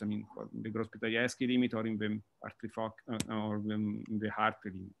bosons. I mean, for the Gross-Pitayevsky limit or in the Hartree-Fock or in the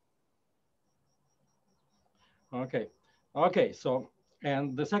Hartree limit. Okay, so,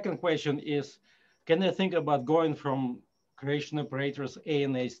 and the second question is, can I think about going from creation operators A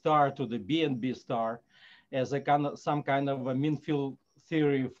and A star to the B and B star as some kind of a mean field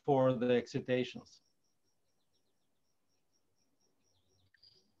theory for the excitations?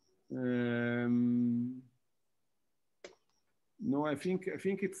 No, I think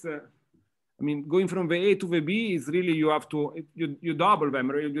it's, I mean, going from the A to the B is really, you have to, you double them,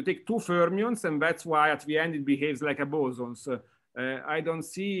 right? You take two fermions, and that's why at the end it behaves like a boson. So, I don't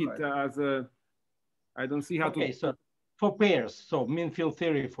see it as a, I don't see how to. Okay, so for pairs, so mean field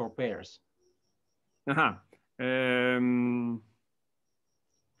theory for pairs.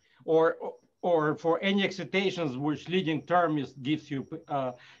 Or for any excitations which leading term is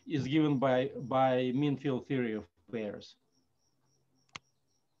given by mean field theory of pairs.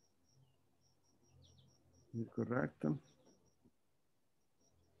 Correct.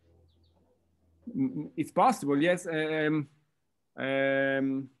 It's possible, yes. So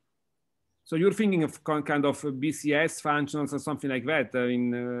you're thinking of kind of BCS functions or something like that. I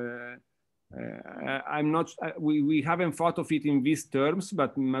mean, I'm not. We haven't thought of it in these terms,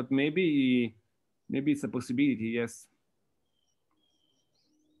 but maybe it's a possibility. Yes.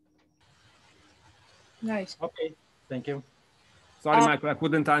 Nice. Okay. Thank you. Sorry, Michael, I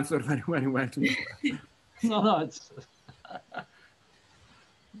couldn't answer very well to you. No, it's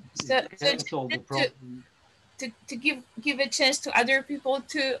to give a chance to other people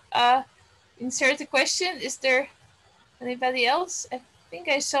to insert a question. Is there anybody else? I think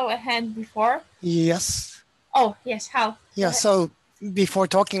I saw a hand before. Yes. Oh, yes. How? Yeah. So before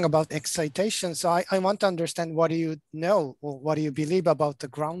talking about excitation, so I want to understand, what do you know or what do you believe about the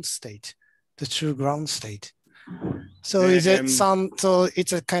ground state, the true ground state? So is it so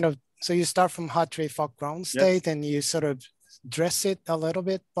it's a kind of, so you start from Hartree-Fock ground state, yes, and you sort of dress it a little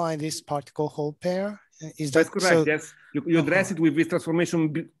bit by this particle hole pair? Is that correct? So, yes, you address it with this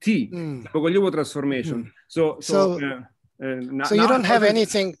transformation T, the Bogoliubov transformation. So you don't have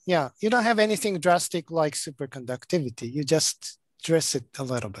anything, you don't have anything drastic like superconductivity. You just dress it a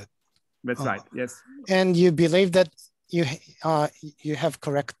little bit. That's right. Yes. And you believe that you have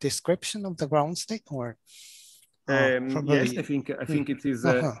correct description of the ground state, or? Yes, I think it is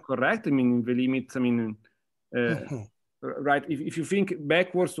correct. I mean, the limits. I mean, right. If you think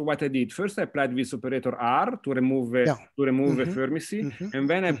backwards to what I did, first I applied this operator R to remove the Fermi C, and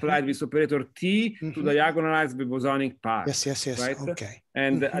then I applied this operator T to diagonalize the bosonic part. Yes. Right. Okay.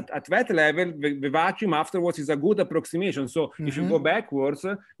 And at that level, the vacuum afterwards is a good approximation. So if you go backwards,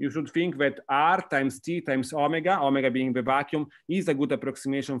 you should think that R times T times omega being the vacuum, is a good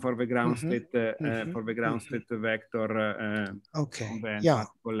approximation for the ground state vector. Particle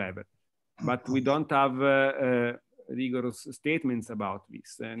level. But we don't have rigorous statements about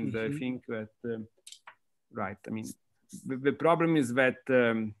this, and I think that right. I mean, the problem is that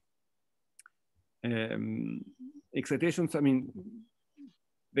excitations. I mean,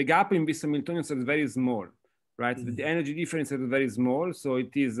 the gap in these Hamiltonians is very small, right? The energy difference is very small, so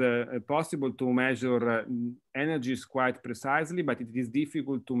it is possible to measure energies quite precisely, but it is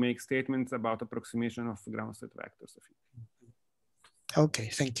difficult to make statements about approximation of ground state vectors. Okay,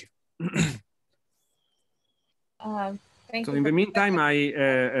 thank you. Thank so you. in the meantime, I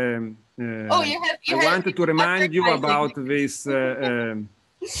wanted to remind you about this,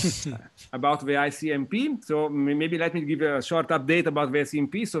 about the ICMP. So maybe let me give a short update about the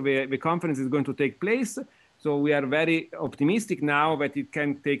ICMP. So the conference is going to take place. So we are very optimistic now that it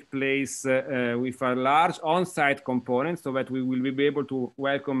can take place with a large on-site component, so that we will be able to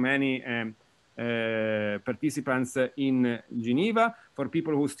welcome many participants in Geneva. For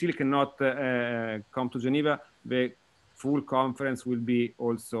people who still cannot come to Geneva, the full conference will be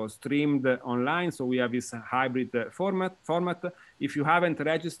also streamed online. So we have this hybrid format. If you haven't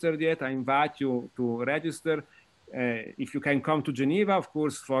registered yet, I invite you to register. If you can come to Geneva, of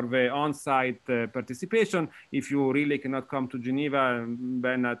course, for the on-site participation. If you really cannot come to Geneva,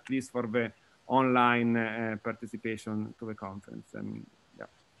 then at least for the online participation to the conference. Yeah.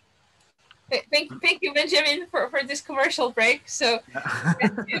 Thank you, Benjamin, for this commercial break. So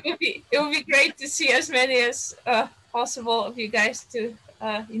it would be great to see as many as possible of you guys to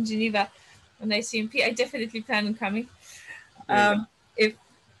in Geneva on ICMP. I definitely plan on coming.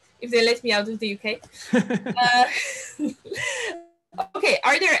 If they let me out of the UK. Okay,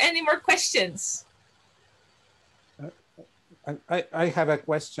 are there any more questions? I have a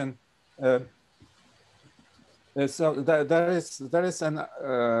question. So there is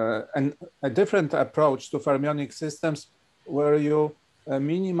a different approach to fermionic systems where you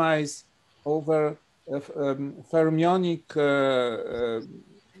minimize over fermionic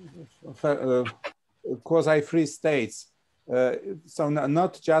quasi-free states. So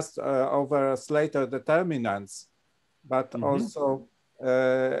not just over Slater determinants, but also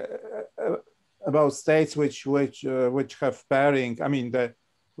about states which have pairing. I mean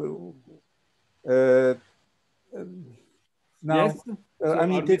now. Yes. So I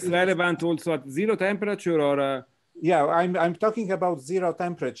mean, it's relevant also at zero temperature, or yeah, I'm talking about zero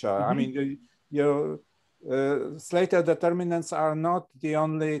temperature. I mean, your Slater determinants are not the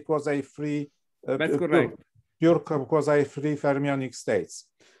only quasi-free. That's correct. Pure quasi-free fermionic states.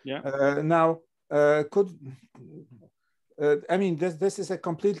 Yeah. Now, I mean, this is a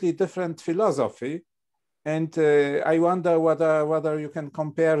completely different philosophy, and I wonder whether you can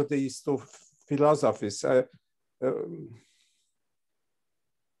compare these two philosophies.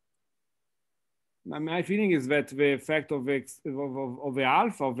 My feeling is that the effect of the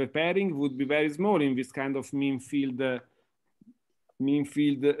alpha of the pairing would be very small in this kind of mean field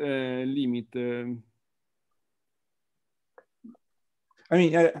limit. I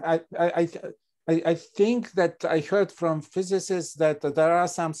mean, I think that I heard from physicists that there are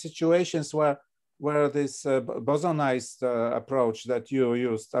some situations where this bosonized approach that you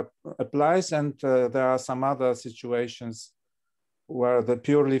used applies, and there are some other situations where the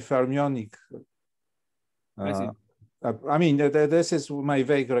purely fermionic. I see. I mean, this is my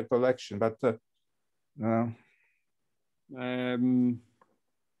vague recollection, but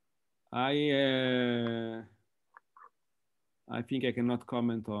I think I cannot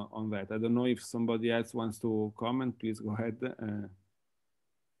comment on that. I don't know if somebody else wants to comment. Please go ahead.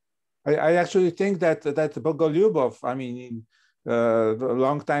 I actually think that Bogoliubov, I mean, a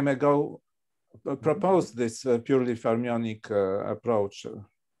long time ago, proposed this purely fermionic approach.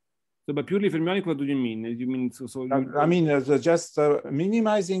 So, but purely fermionic, what do you mean? You mean I mean, just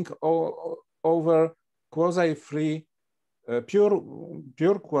minimizing over quasi-free,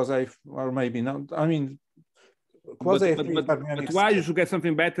 pure quasi, or maybe not. I mean. But why you should get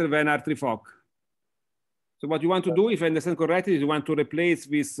something better than Hartree-Fock? So what you want to do, if I understand correctly, is you want to replace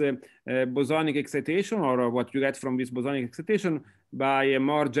this bosonic excitation, or what you get from this bosonic excitation, by a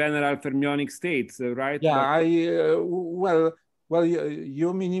more general fermionic states, right? Yeah, well,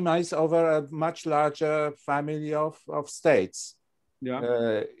 you minimize over a much larger family of states.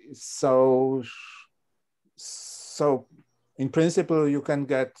 Yeah. So in principle, you can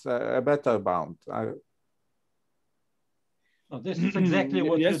get a better bound. No, this is exactly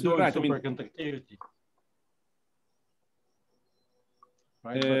what you do in superconductivity.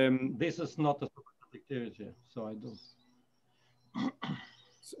 Right? This is not a superconductivity, so I don't.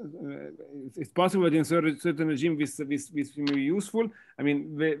 It's possible that in certain regime this may be useful. I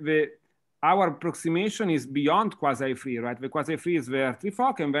mean, our approximation is beyond quasi-free, right? The quasi-free is the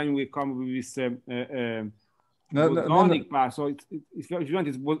Hartree-Fock, and then we come with this bosonic part. So if you want,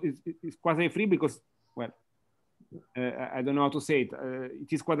 it's quasi-free because, well, I don't know how to say it.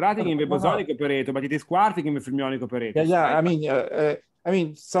 It is quadratic in the bosonic operator, but it is quartic in the fermionic operator. Yeah. I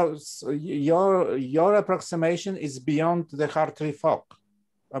mean, so your approximation is beyond the Hartree-Fock.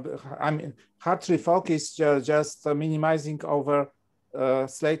 I mean, Hartree-Fock is just minimizing over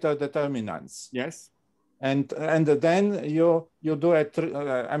Slater determinants. Yes. And then you do it.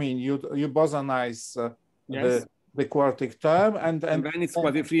 I mean, you bosonize Yes. The quartic term, and then it's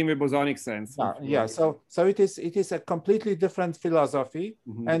quasi-free in the bosonic sense. Yeah. So it is a completely different philosophy,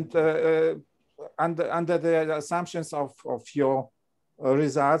 and under the assumptions of your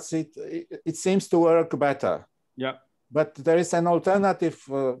results, it seems to work better. Yeah. But there is an alternative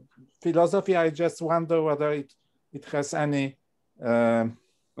philosophy. I just wonder whether it has any.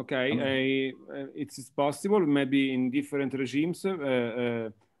 Okay, it's possible. Maybe in different regimes.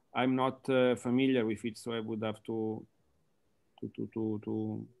 I'm not familiar with it, so I would have to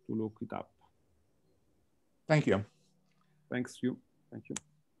look it up. Thank you. Thanks you. Thank you.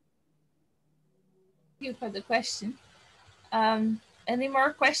 Thank you for the question. Any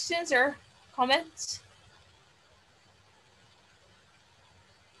more questions or comments?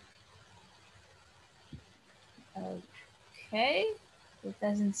 Okay, it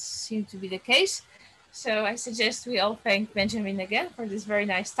doesn't seem to be the case. So I suggest we all thank Benjamin again for this very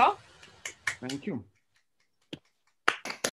nice talk. Thank you.